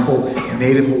 For example,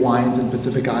 Native Hawaiians and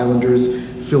Pacific Islanders,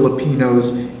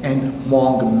 Filipinos, and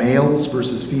Hmong males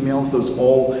versus females.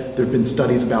 There have been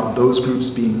studies about those groups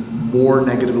being more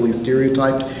negatively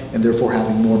stereotyped and therefore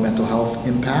having more mental health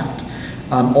impact.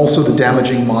 Also, the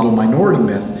damaging model minority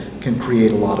myth can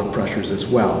create a lot of pressures as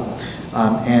well.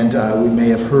 We may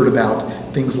have heard about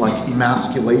things like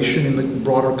emasculation in the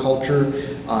broader culture,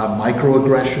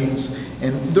 microaggressions,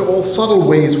 and they're all subtle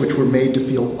ways which we're made to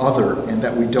feel other and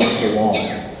that we don't belong.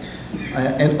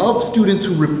 And of students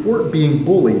who report being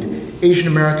bullied, Asian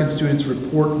American students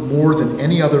report more than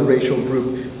any other racial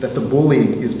group that the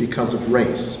bullying is because of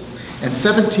race. And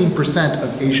 17%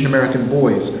 of Asian American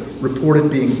boys reported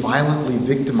being violently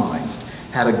victimized,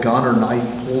 had a gun or knife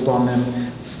pulled on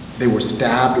them, they were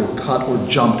stabbed or cut or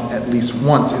jumped at least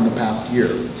once in the past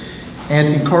year.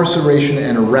 And incarceration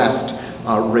and arrest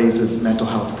raises mental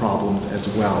health problems as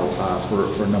well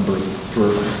for a number of,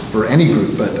 for any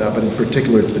group, but in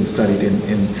particular it's been studied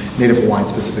in Native Hawaiian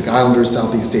Pacific Islanders,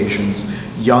 Southeast Asians,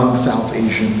 young South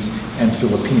Asians, and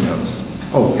Filipinos.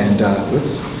 Oh, and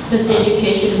whoops. Does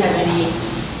education have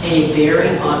any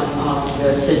bearing on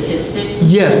the statistic?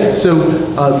 Yes, so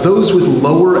those with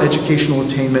lower educational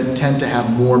attainment tend to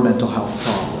have more mental health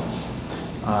problems.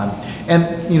 And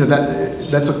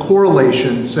that's a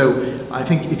correlation. So I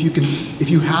think if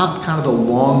you have kind of the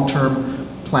long-term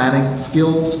planning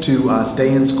skills to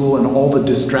stay in school and all the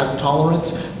distress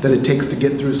tolerance that it takes to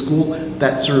get through school,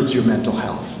 that serves your mental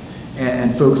health.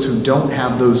 And folks who don't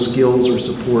have those skills or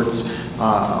supports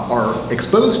are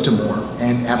exposed to more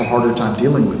and have a harder time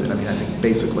dealing with it. I mean, I think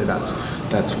basically that's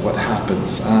what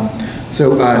happens. This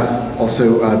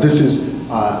is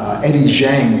Eddie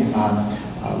Zhang.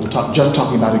 We're just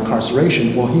talking about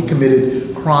incarceration. Well, he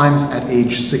committed crimes at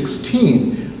age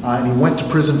 16, and he went to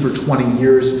prison for 20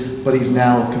 years, but he's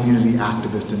now a community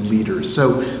activist and leader.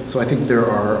 So I think there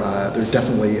are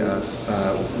definitely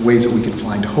ways that we can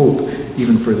find hope,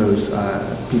 even for those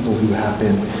people who have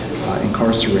been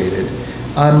incarcerated.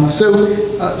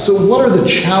 So what are the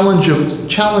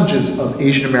challenges of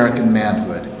Asian American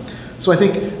manhood? So I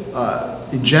think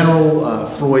in general,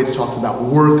 Freud talks about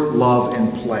work, love,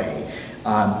 and play.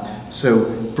 So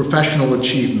professional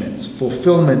achievements,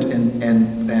 fulfillment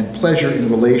and pleasure in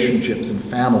relationships and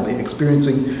family,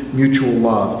 experiencing mutual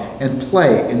love, and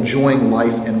play, enjoying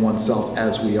life and oneself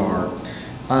as we are.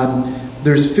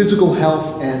 There's physical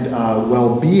health and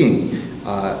well-being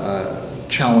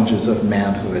challenges of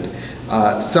manhood,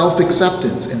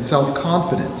 self-acceptance and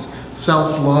self-confidence,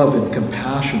 self-love and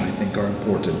compassion, I think, are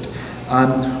important.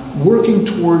 Working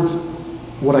towards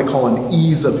what I call an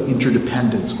ease of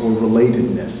interdependence or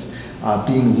relatedness,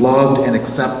 being loved and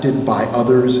accepted by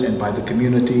others and by the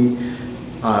community,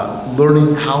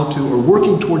 learning how to, or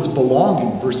working towards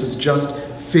belonging versus just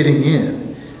fitting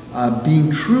in,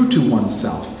 being true to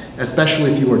oneself,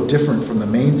 especially if you are different from the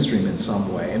mainstream in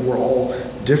some way, and we're all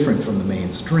different from the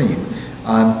mainstream.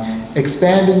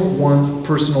 Expanding one's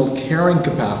personal caring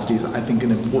capacities, I think, an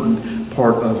important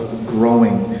part of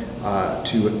growing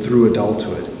through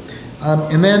adulthood.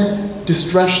 And then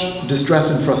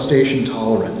distress and frustration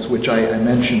tolerance, which I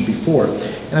mentioned before.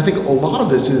 And I think a lot of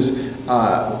this is,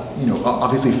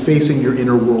 obviously facing your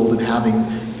inner world and having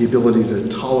the ability to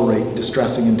tolerate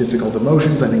distressing and difficult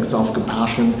emotions. I think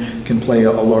self-compassion can play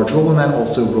a large role in that,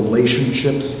 also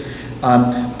relationships.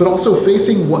 But also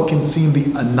facing what can seem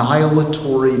the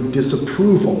annihilatory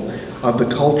disapproval of the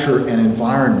culture and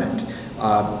environment,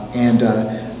 and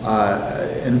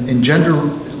gender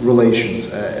relations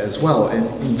as well, and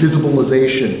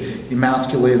invisibilization,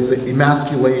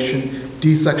 emasculation,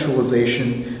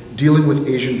 desexualization, dealing with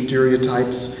Asian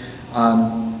stereotypes,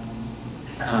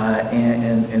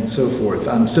 and so forth.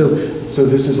 So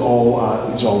this is these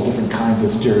are all different kinds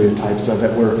of stereotypes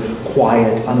that we're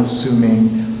quiet,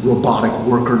 unassuming, robotic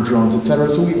worker drones, etc.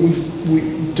 So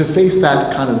we to face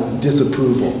that kind of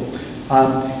disapproval,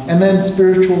 and then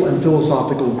spiritual and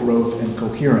philosophical growth and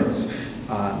coherence.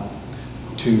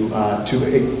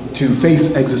 To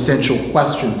face existential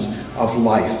questions of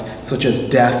life, such as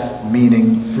death,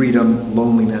 meaning, freedom,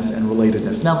 loneliness, and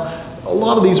relatedness. Now, a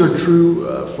lot of these are true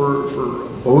for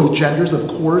both genders, of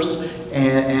course,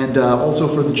 and also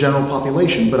for the general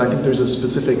population, but I think there's a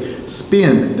specific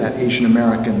spin that Asian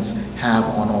Americans have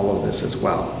on all of this as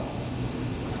well.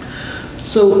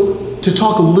 So, to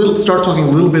start talking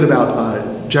a little bit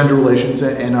about gender relations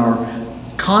and our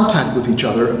contact with each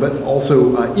other, but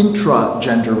also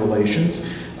intra-gender relations.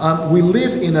 We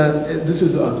live in this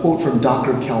is a quote from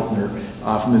Dr. Keltner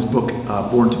from his book,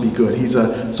 Born to Be Good. He's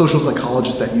a social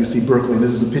psychologist at UC Berkeley, and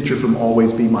this is a picture from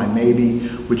Always Be My Maybe,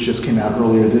 which just came out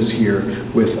earlier this year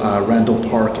with Randall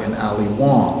Park and Ali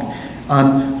Wong.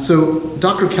 So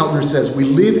Dr. Keltner says, we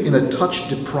live in a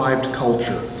touch-deprived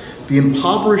culture. The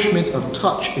impoverishment of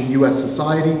touch in U.S.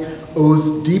 society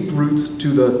owes deep roots to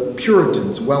the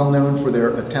Puritans, well known for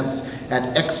their attempts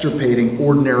at extirpating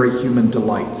ordinary human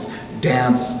delights,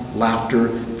 dance, laughter,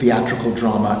 theatrical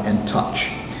drama, and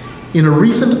touch. In a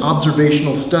recent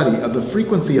observational study of the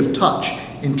frequency of touch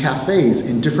in cafes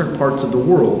in different parts of the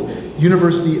world,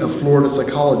 University of Florida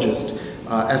psychologist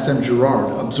S.M.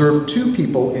 Girard observed two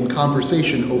people in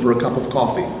conversation over a cup of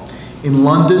coffee. In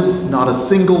London, not a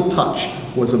single touch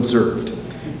was observed.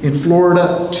 In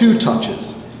Florida, 2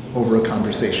 touches over a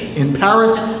conversation. In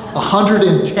Paris,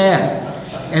 110.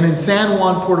 And in San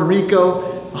Juan, Puerto Rico,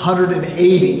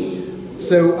 180.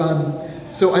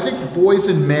 So I think boys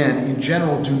and men in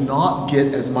general do not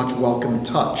get as much welcome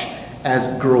touch as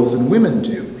girls and women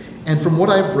do. And from what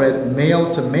I've read,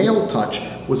 male-to-male touch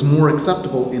was more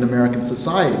acceptable in American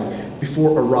society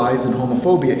before a rise in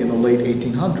homophobia in the late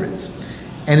 1800s.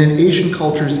 And in Asian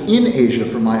cultures in Asia,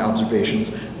 from my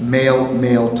observations,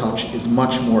 male-male touch is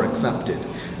much more accepted.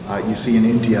 You see in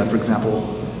India, for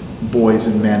example, boys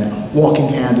and men walking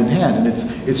hand in hand, and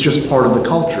it's just part of the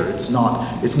culture. It's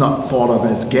not thought of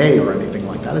as gay or anything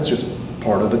like that. It's just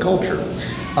part of the culture.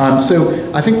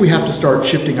 So I think we have to start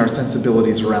shifting our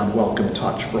sensibilities around welcome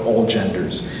touch for all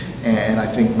genders. And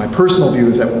I think my personal view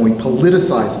is that when we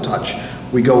politicize touch,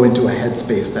 we go into a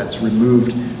headspace that's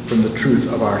removed from the truth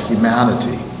of our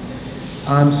humanity.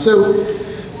 So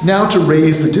now to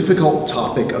raise the difficult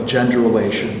topic of gender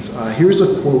relations, here's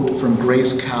a quote from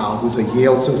Grace Kao, who's a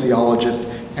Yale sociologist,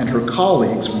 and her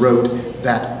colleagues wrote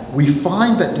that we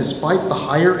find that despite the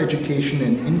higher education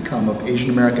and income of Asian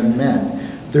American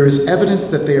men, there is evidence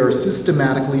that they are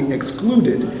systematically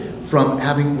excluded from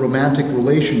having romantic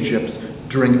relationships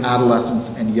during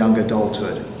adolescence and young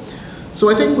adulthood. So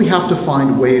I think we have to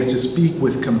find ways to speak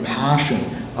with compassion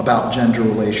about gender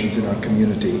relations in our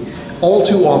community. All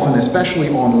too often, especially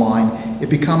online, it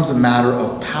becomes a matter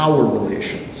of power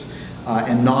relations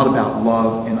and not about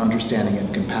love and understanding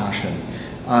and compassion.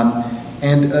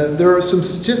 There are some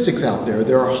statistics out there.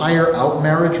 There are higher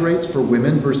out-marriage rates for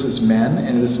women versus men,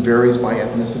 and this varies by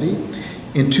ethnicity.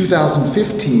 In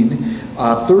 2015,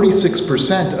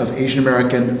 36% of Asian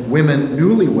American women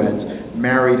newlyweds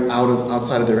married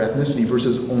outside of their ethnicity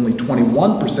versus only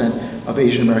 21% of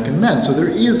Asian American men. So there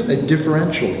is a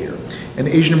differential here. And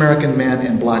Asian American men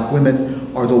and black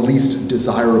women are the least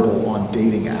desirable on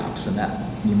dating apps, and that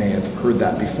you may have heard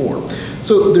that before.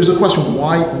 So there's a question,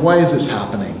 why is this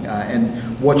happening?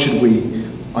 And what should we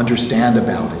understand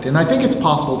about it? And I think it's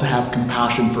possible to have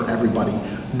compassion for everybody,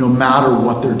 no matter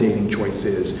what their dating choice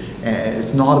is.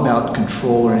 It's not about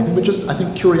control or anything, but just, I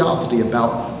think, curiosity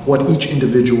about what each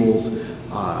individual's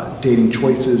dating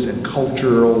choices and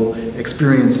cultural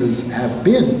experiences have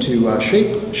been to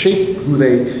shape who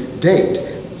they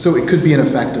date. So it could be an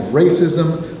effect of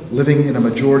racism, living in a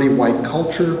majority white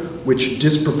culture, which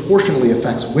disproportionately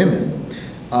affects women.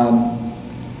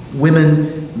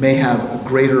 Women may have a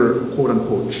greater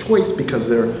quote-unquote choice because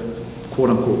they're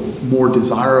quote-unquote more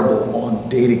desirable on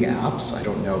dating apps. I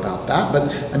don't know about that,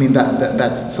 but I mean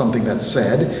that's something that's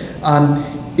said.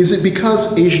 Is it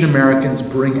because Asian Americans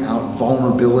bring out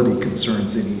vulnerability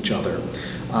concerns in each other?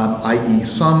 I.e.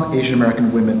 some Asian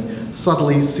American women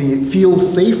subtly feel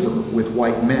safer with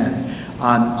white men.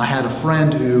 I had a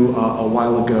friend who a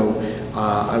while ago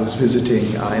I was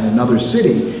visiting in another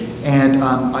city, and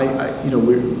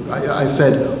I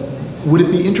said, would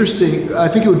it be interesting, I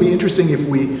think it would be interesting if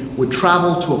we would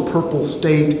travel to a purple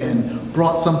state and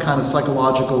brought some kind of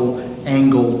psychological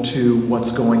angle to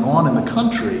what's going on in the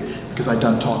country, because I'd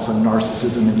done talks on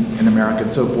narcissism in America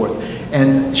and so forth.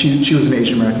 And she was an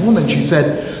Asian American woman. She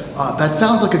said, that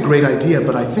sounds like a great idea,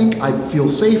 but I think I'd feel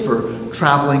safer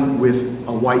traveling with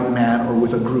a white man or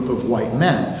with a group of white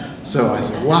men. So I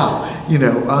said, wow,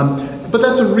 but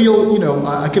that's a real,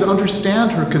 I could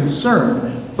understand her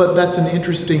concern, but that's an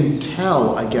interesting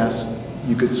tell, I guess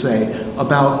you could say,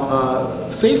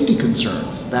 about safety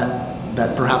concerns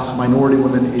that perhaps minority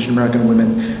women, Asian American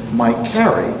women might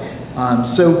carry.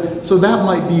 So that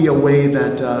might be a way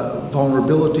that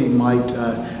vulnerability might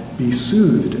be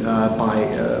soothed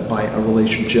by a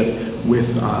relationship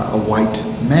with a white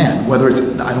man. Whether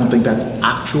I don't think that's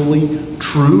actually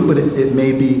true, but it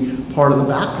may be part of the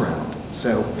background.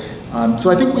 So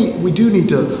I think we do need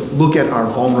to look at our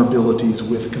vulnerabilities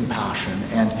with compassion,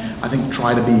 and I think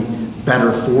try to be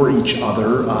better for each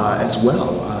other as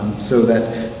well, so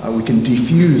that we can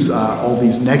diffuse all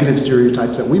these negative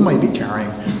stereotypes that we might be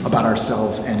carrying about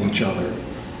ourselves and each other.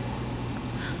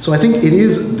 So I think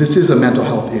this is a mental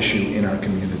health issue in our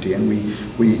community, and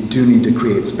we do need to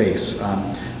create space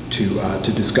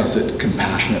to discuss it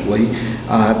compassionately,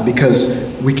 because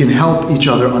we can help each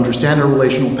other understand our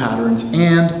relational patterns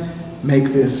and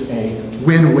make this a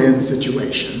win-win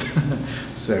situation.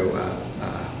 So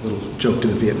little joke to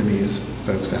the Vietnamese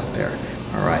folks out there.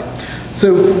 All right.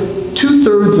 So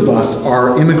 2/3 of us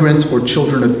are immigrants or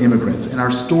children of immigrants, and our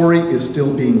story is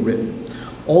still being written.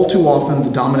 All too often,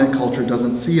 the dominant culture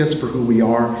doesn't see us for who we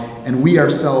are, and we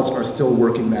ourselves are still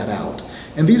working that out.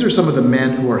 And these are some of the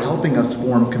men who are helping us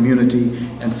form community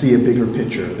and see a bigger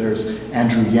picture. There's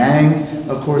Andrew Yang,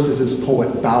 of course, this is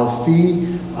poet Bao Phi,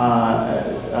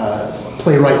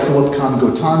 playwright Philip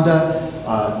Kangotanda,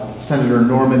 Senator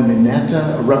Norman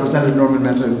Mineta, Representative Norman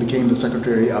Mineta, who became the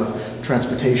Secretary of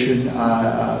Transportation,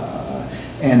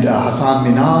 and Hassan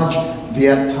Minhaj,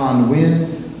 Viet Thanh Nguyen,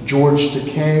 George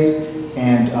Takei,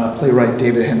 and playwright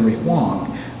David Henry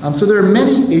Hwang. So there are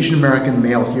many Asian American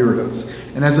male heroes,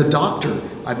 and as a doctor,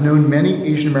 I've known many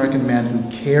Asian American men who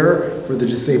care for the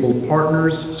disabled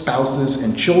partners, spouses,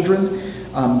 and children.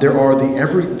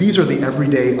 These are the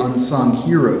everyday unsung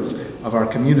heroes of our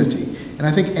community. And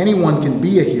I think anyone can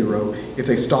be a hero if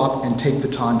they stop and take the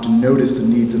time to notice the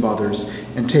needs of others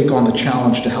and take on the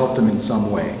challenge to help them in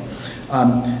some way.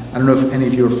 I don't know if any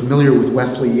of you are familiar with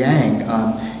Wesley Yang.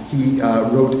 He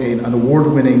wrote an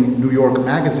award-winning New York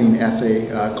Magazine essay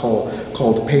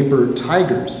called Paper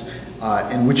Tigers,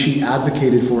 in which he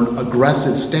advocated for an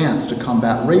aggressive stance to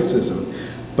combat racism.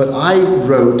 But I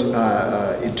wrote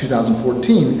in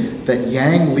 2014 that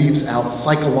Yang leaves out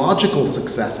psychological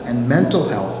success and mental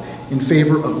health in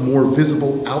favor of more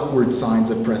visible outward signs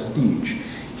of prestige.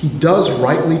 He does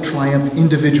rightly triumph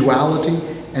individuality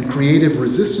and creative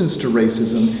resistance to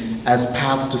racism as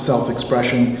paths to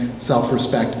self-expression,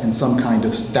 self-respect, and some kind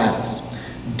of status.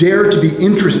 Dare to be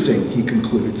interesting, he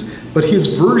concludes, but his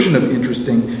version of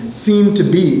interesting seemed to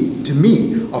be, to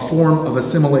me, a form of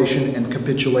assimilation and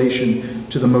capitulation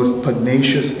to the most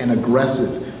pugnacious and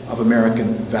aggressive of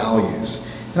American values.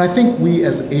 And I think we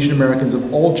as Asian Americans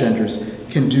of all genders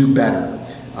can do better,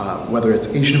 whether it's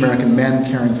Asian American men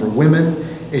caring for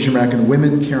women, Asian American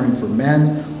women caring for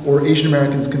men, or Asian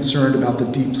Americans concerned about the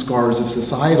deep scars of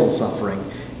societal suffering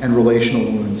and relational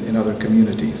wounds in other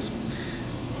communities.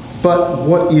 But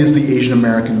what is the Asian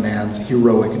American man's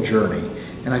heroic journey?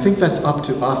 And I think that's up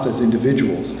to us as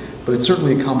individuals, but it's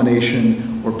certainly a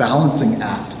combination or balancing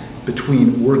act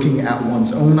between working at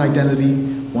one's own identity,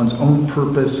 one's own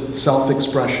purpose,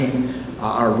 self-expression,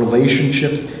 our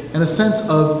relationships, and a sense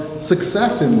of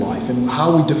success in life and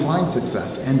how we define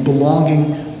success and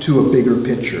belonging to a bigger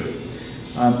picture.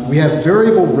 We have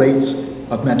variable rates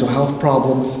of mental health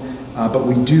problems, but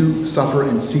we do suffer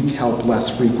and seek help less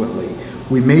frequently.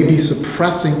 We may be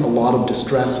suppressing a lot of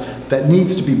distress that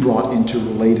needs to be brought into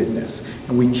relatedness,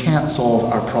 and we can't solve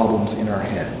our problems in our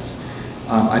heads.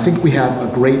 I think we have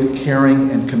a great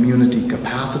caring and community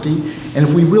capacity, and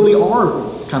if we really are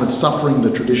kind of suffering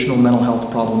the traditional mental health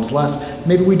problems less,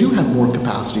 maybe we do have more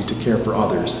capacity to care for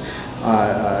others.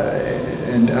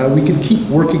 And we can keep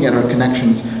working at our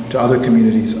connections to other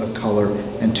communities of color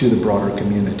and to the broader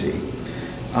community.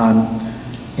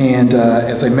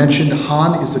 As I mentioned,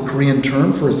 Han is the Korean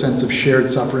term for a sense of shared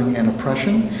suffering and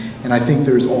oppression, and I think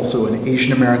there's also an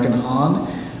Asian American Han,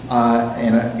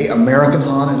 and an American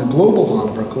Han, and a global Han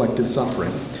of our collective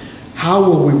suffering. How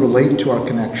will we relate to our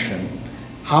connection?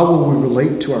 How will we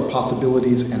relate to our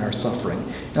possibilities and our suffering?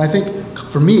 And I think,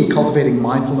 for me, cultivating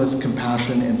mindfulness,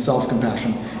 compassion, and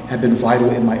self-compassion have been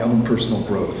vital in my own personal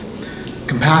growth.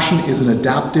 Compassion is an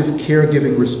adaptive,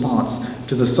 caregiving response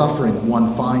to the suffering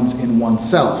one finds in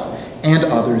oneself and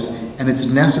others, and it's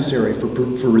necessary for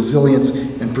resilience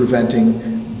and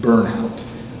preventing burnout.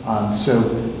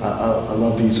 I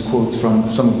love these quotes from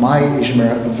some of my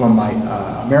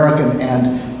American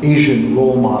and Asian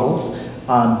role models.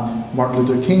 Martin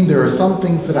Luther King, there are some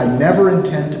things that I never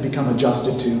intend to become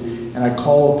adjusted to, and I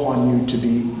call upon you to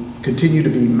continue to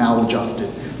be maladjusted,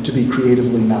 to be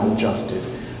creatively maladjusted.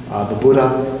 The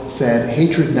Buddha said,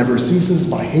 hatred never ceases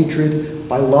by hatred,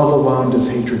 by love alone does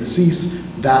hatred cease,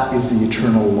 that is the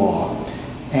eternal law.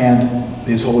 And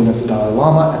His Holiness the Dalai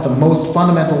Lama, at the most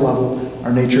fundamental level,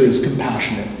 our nature is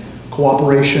compassionate.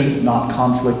 Cooperation, not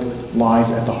conflict,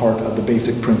 lies at the heart of the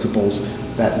basic principles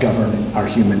that govern our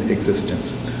human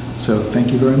existence. So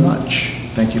thank you very much.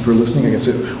 Thank you for listening. I guess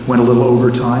it went a little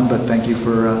over time, but thank you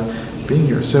for being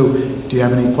here. So do you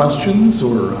have any questions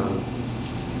or?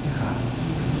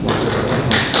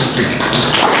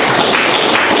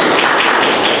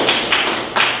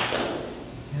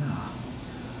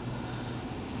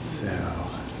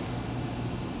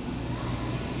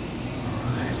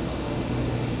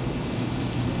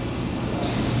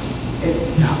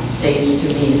 Says to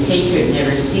me, is hatred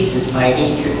never ceases by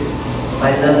hatred.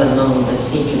 By love alone does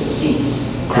hatred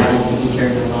cease. That is the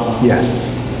eternal law.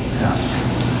 Yes, yes.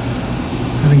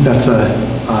 I think that's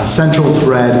a central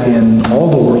thread in all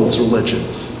the world's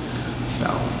religions. So,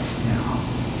 yeah.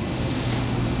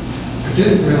 I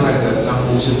didn't realize that South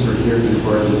Asians were here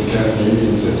before the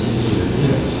Scandinavians and Eastern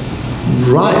Europeans.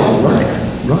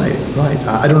 Right.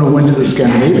 I don't know when did the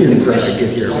Scandinavians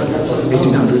get here, but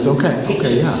 1800s, okay,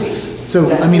 yeah. So,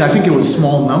 I mean, I think it was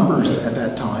small numbers at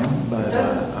that time, but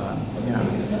yeah.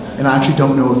 And I actually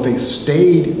don't know if they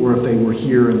stayed or if they were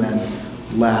here and then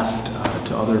left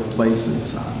to other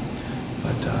places. Yeah.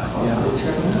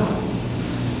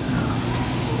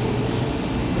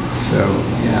 So,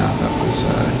 yeah, that was,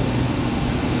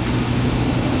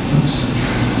 oops,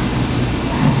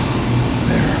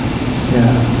 there,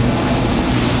 yeah.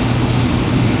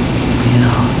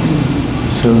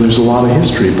 So there's a lot of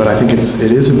history, but I think it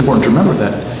is important to remember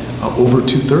that over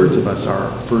 2/3 of us are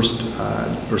first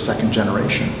or second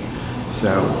generation.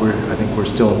 So I think we're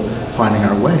still finding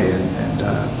our way and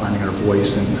finding our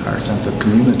voice and our sense of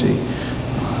community.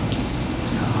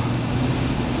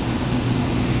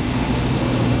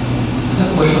 I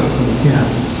have a question on some of this.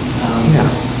 Yes.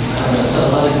 So a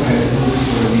lot of comparisons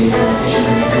were made from Asian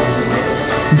Americans to whites.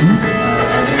 Mhm.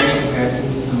 Are there any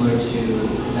comparisons similar to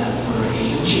that for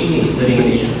Asians living in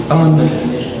Asia?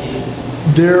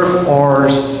 There are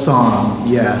some,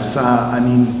 yes.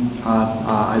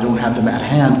 I don't have them at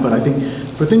hand, but I think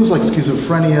for things like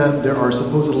schizophrenia, there are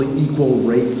supposedly equal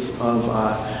rates of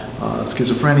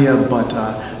schizophrenia,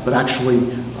 but actually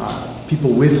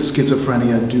people with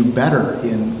schizophrenia do better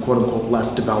in quote unquote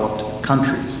less developed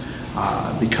countries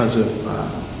because of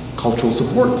cultural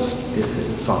supports,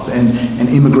 it's thought, and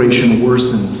immigration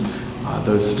worsens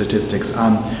those statistics.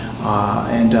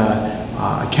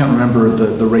 I can't remember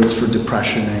the rates for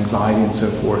depression and anxiety and so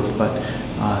forth, but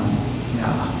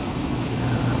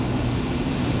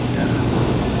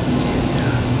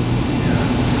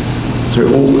So,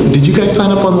 did you guys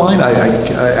sign up online? I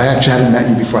actually haven't met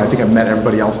you before. I think I've met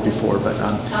everybody else before, but.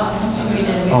 We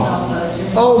did. We saw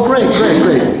posters. Oh, great.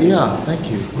 Yeah,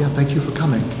 thank you. Yeah, thank you for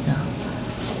coming. Yeah.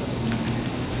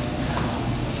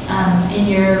 In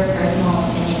your personal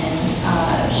opinion,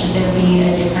 should there be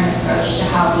a different approach to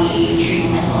how we treat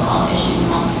mental health issues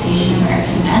amongst Asian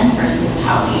American men versus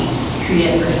how we treat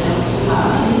it versus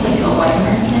like a white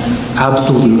American?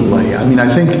 Absolutely. I mean, I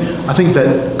think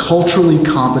that culturally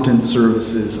competent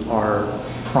services are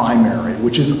primary,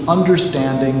 which is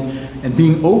understanding and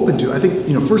being open to. I think,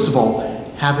 first of all,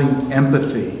 having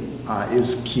empathy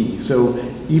is key. So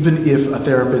even if a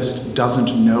therapist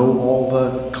doesn't know all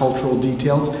the cultural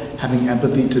details, having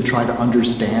empathy to try to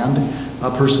understand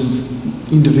a person's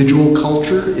individual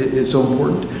culture is so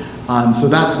important. So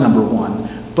that's number one.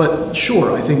 But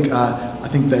sure, I think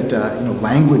that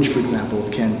language, for example,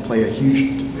 can play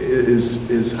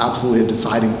is absolutely a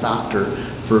deciding factor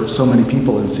for so many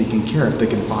people in seeking care if they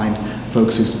can find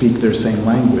folks who speak their same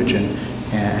language,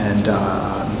 and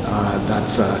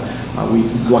that's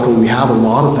luckily we have a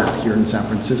lot of that here in San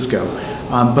Francisco.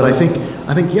 But I think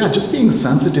just being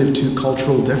sensitive to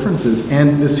cultural differences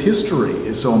and this history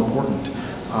is so important.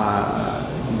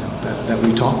 That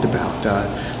we talked about.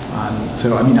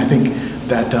 So I mean, I think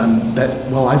that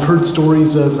I've heard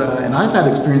stories of, and I've had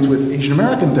experience with Asian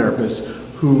American therapists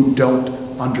who don't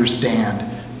understand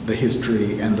the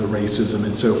history and the racism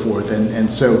and so forth, and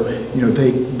so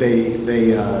they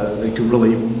could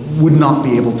really would not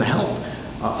be able to help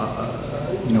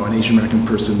an Asian American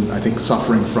person, I think,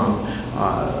 suffering from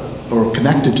or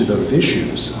connected to those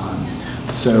issues.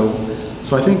 So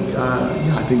I think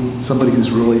I think somebody who's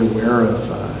really aware of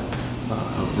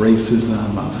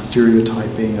racism, of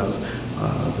stereotyping, of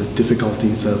the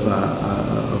difficulties of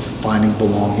finding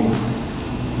belonging.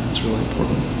 That's really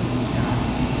important.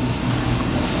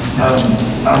 I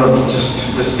don't know,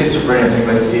 just the schizophrenia thing,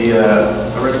 like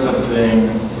I read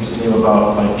something recently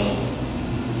about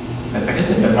I guess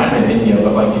it might have been India,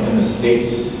 but like in the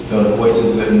States, the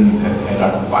voices in head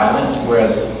are violent,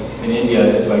 whereas in India,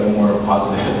 it's like more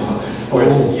positive, where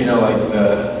it's,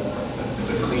 it's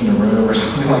a cleaner room or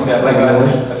something like that. Like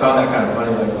I found that kind of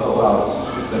funny, like, oh wow,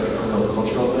 it's like a real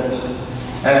cultural thing.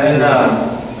 And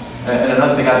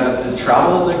another thing is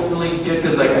travel is like really good,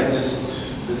 because like I just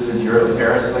visited Europe,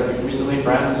 Paris, like recently,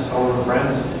 all over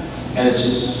France, and it's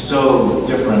just so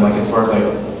different, like as far as like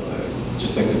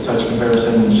just like the touch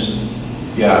comparison, and just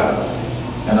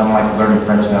and I'm like learning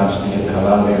French now just to get the hell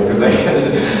out of here, because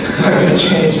it's not gonna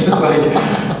change. It's like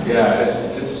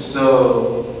it's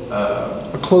so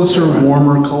closer, different.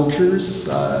 Warmer cultures.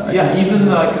 Even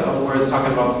like we're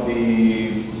talking about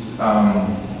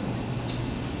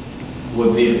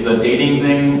with the dating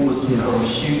thing was a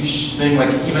huge thing.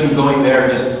 Like even going there,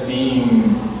 just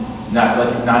being not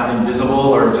invisible,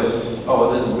 or just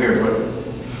this is weird, but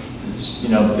it's,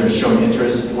 they're showing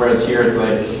interest. Whereas here it's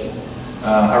like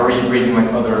I read reading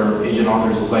like other Asian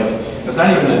authors. It's like it's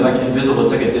not even like invisible.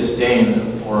 It's like a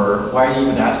disdain for why are you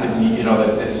even asking me?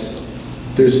 That it's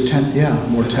there's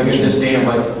more it's tension. Like a disdain of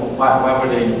like why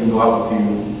would they even go out with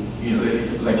you?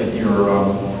 Like at your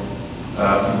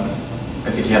I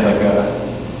think you had like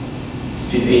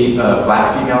 8 black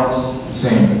females,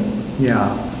 same.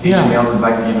 Asian males and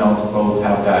black females both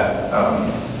have that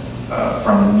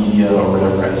from the media or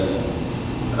whatever as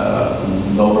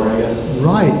lower, I guess.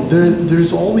 Right.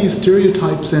 There's all these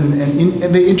stereotypes and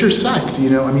they intersect.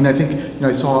 I mean, I think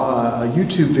I saw a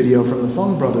YouTube video from the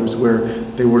Fung brothers where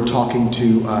they were talking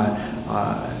to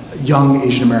young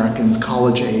Asian Americans,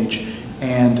 college age,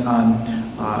 and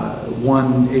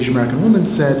one Asian American woman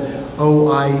said,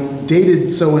 "Oh, I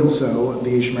dated so and so, the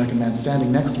Asian American man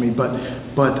standing next to me, but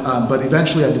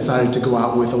eventually I decided to go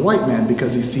out with a white man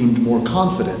because he seemed more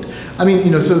confident." I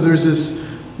mean, so there's this,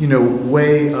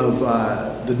 way of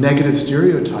the negative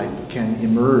stereotype can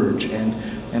emerge, and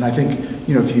I think,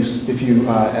 if you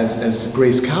as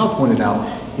Grace Cow pointed out,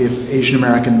 if Asian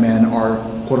American men are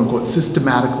quote unquote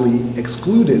systematically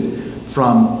excluded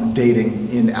from dating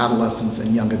in adolescence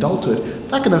and young adulthood,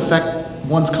 that can affect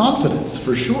one's confidence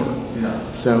for sure.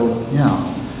 Yeah. So, yeah.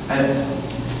 And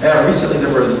recently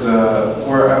there was,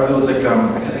 or it was like,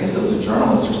 I guess it was a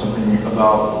journalist or something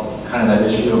about kind of that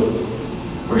issue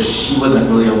of where she wasn't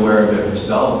really aware of it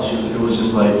herself. It was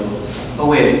just like, oh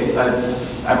wait,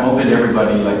 I'm open to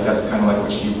everybody. Like that's kind of like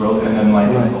what she wrote, and then like,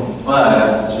 Right. but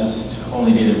I just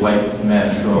only dated white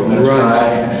men, so I'm gonna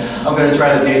Right.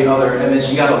 try to date other. And then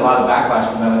she got a lot of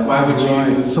backlash from that. Like, why would you?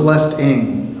 Right. Celeste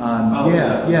Ng.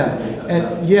 Yeah.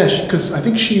 And yeah, because I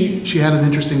think she had an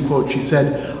interesting quote. She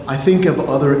said, "I think of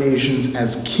other Asians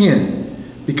as kin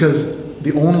because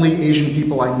the only Asian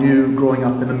people I knew growing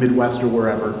up in the Midwest or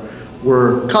wherever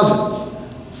were cousins."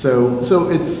 So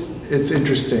it's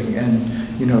interesting, and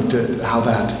to how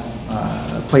that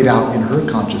played out in her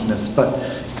consciousness. But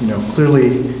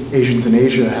clearly Asians in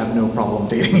Asia have no problem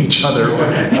dating each other.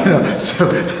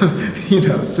 So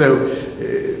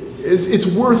it's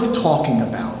worth talking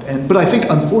about. But I think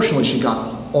unfortunately she got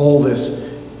all this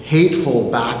hateful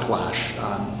backlash,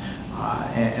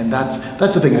 and that's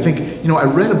the thing. I think I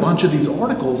read a bunch of these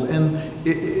articles, and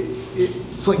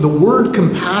it's like the word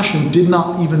compassion did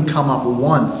not even come up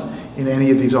once in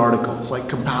any of these articles, like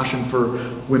compassion for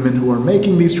women who are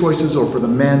making these choices or for the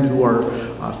men who are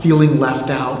feeling left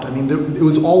out. I mean, it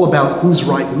was all about who's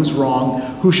right, who's wrong,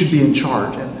 who should be in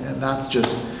charge, and that's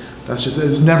just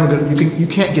it's never good. You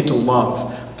can't get to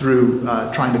love through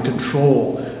trying to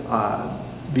control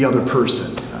the other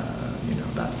person.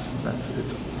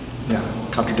 It's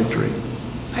contradictory.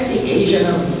 I think Asian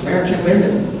American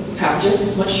women have just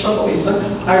as much struggle. Even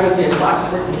I was in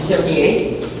Blacksburg in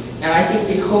 '78, and I think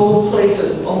the whole place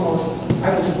was I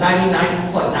was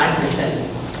 99.9%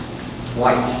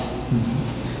 whites.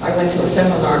 Mm-hmm. I went to a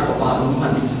seminar for about a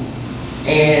month,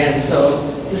 and so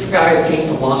this guy who came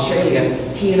from Australia,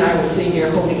 he and I were sitting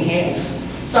there holding hands.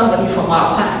 Somebody from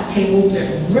our class came over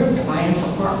there and ripped my hands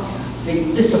apart.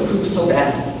 They disapproved so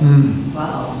badly. Mm.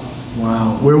 Wow.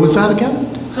 Wow. Where was that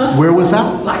again? Huh? Where was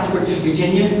that? Blacksburg,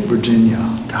 Virginia. Virginia.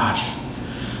 Gosh.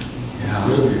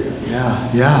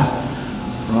 Yeah.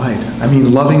 Right. I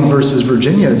mean, Loving versus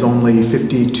Virginia is only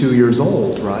 52 years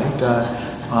old, right?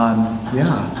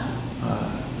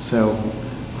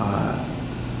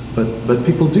 But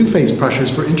people do face pressures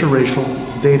for interracial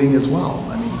dating as well.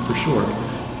 I mean, for sure.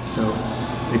 So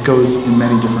it goes in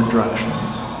many different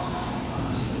directions.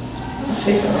 It's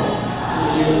safe at all.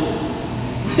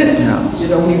 Yeah. You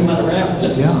don't even run around.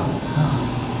 Yeah.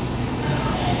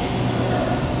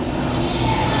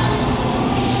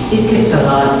 It takes a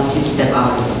lot to step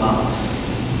out of the box.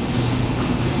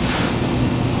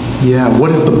 Yeah.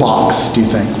 What is the box, do you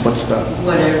think? What's the...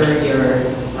 Whatever your,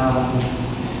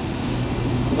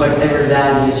 whatever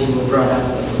values you were brought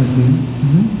up with.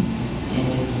 And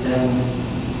it's,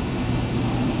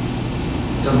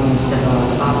 don't want to step out of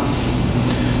the box.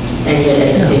 And yet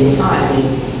at the same time,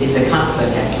 it's a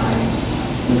conflict at times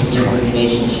in certain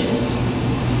relationships.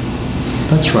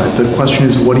 That's right. The question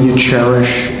is, what do you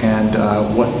cherish, and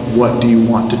what do you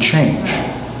want to change?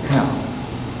 Yeah.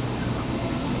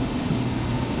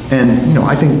 And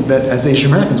I think that as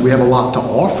Asian Americans, we have a lot to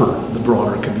offer the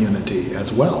broader community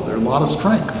as well. There are a lot of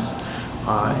strengths,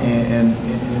 and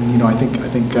I think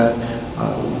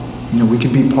we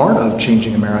can be part of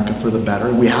changing America for the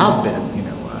better. We have been.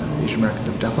 Asian Americans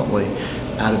have definitely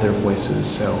added their voices.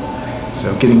 So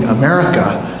getting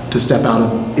America to step out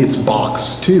of its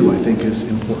box too, I think, is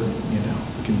important. We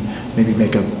can maybe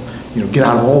make get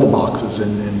out of all the boxes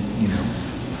and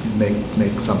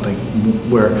make something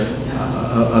where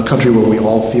a country where we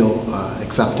all feel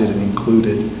accepted and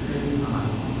included.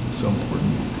 It's so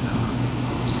important.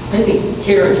 I think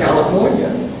here in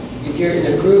California, if you're in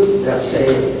a group that's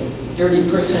say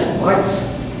 30% whites,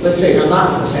 let's say they're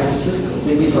not from San Francisco,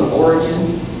 maybe from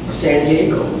Oregon or San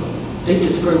Diego, they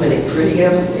discriminate pretty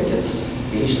heavily against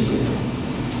Asian people.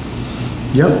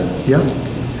 Yep.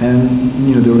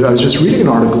 And I was just reading an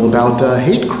article about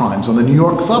hate crimes on the New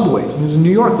York subways. I mean,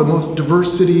 New York, the most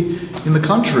diverse city in the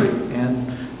country,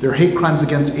 and there are hate crimes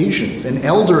against Asians and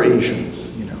elder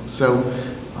Asians.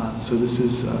 So this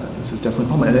is definitely a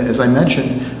problem. And as I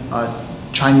mentioned,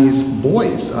 Chinese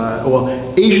boys,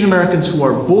 Asian Americans who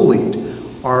are bullied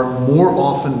are more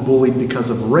often bullied because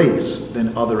of race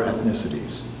than other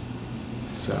ethnicities.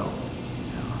 So,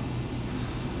 yeah.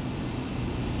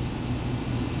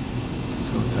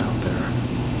 So it's out there.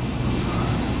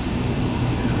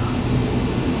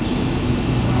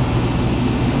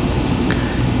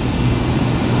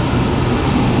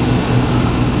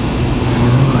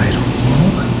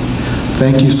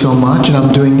 Thank you so much. And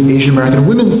I'm doing Asian American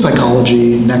women's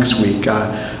psychology next week,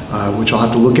 which I'll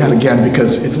have to look at again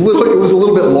because it was a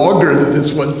little bit longer than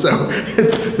this one. So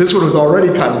this one was already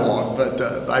kind of long, but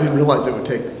I didn't realize it would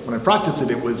take, when I practiced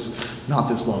it, it was not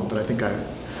this long. But I think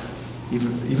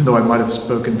even though I might have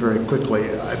spoken very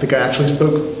quickly, I think I actually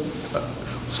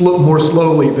spoke more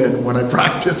slowly than when I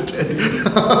practiced it.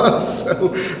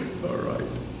 So,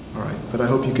 all right. But I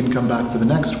hope you can come back for the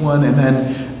next one. And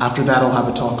then after that, I'll have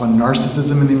a talk on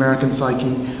narcissism in the American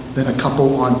psyche, then a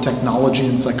couple on technology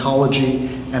and psychology,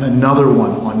 and another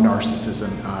one on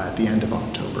narcissism at the end of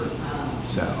October.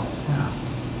 So, yeah.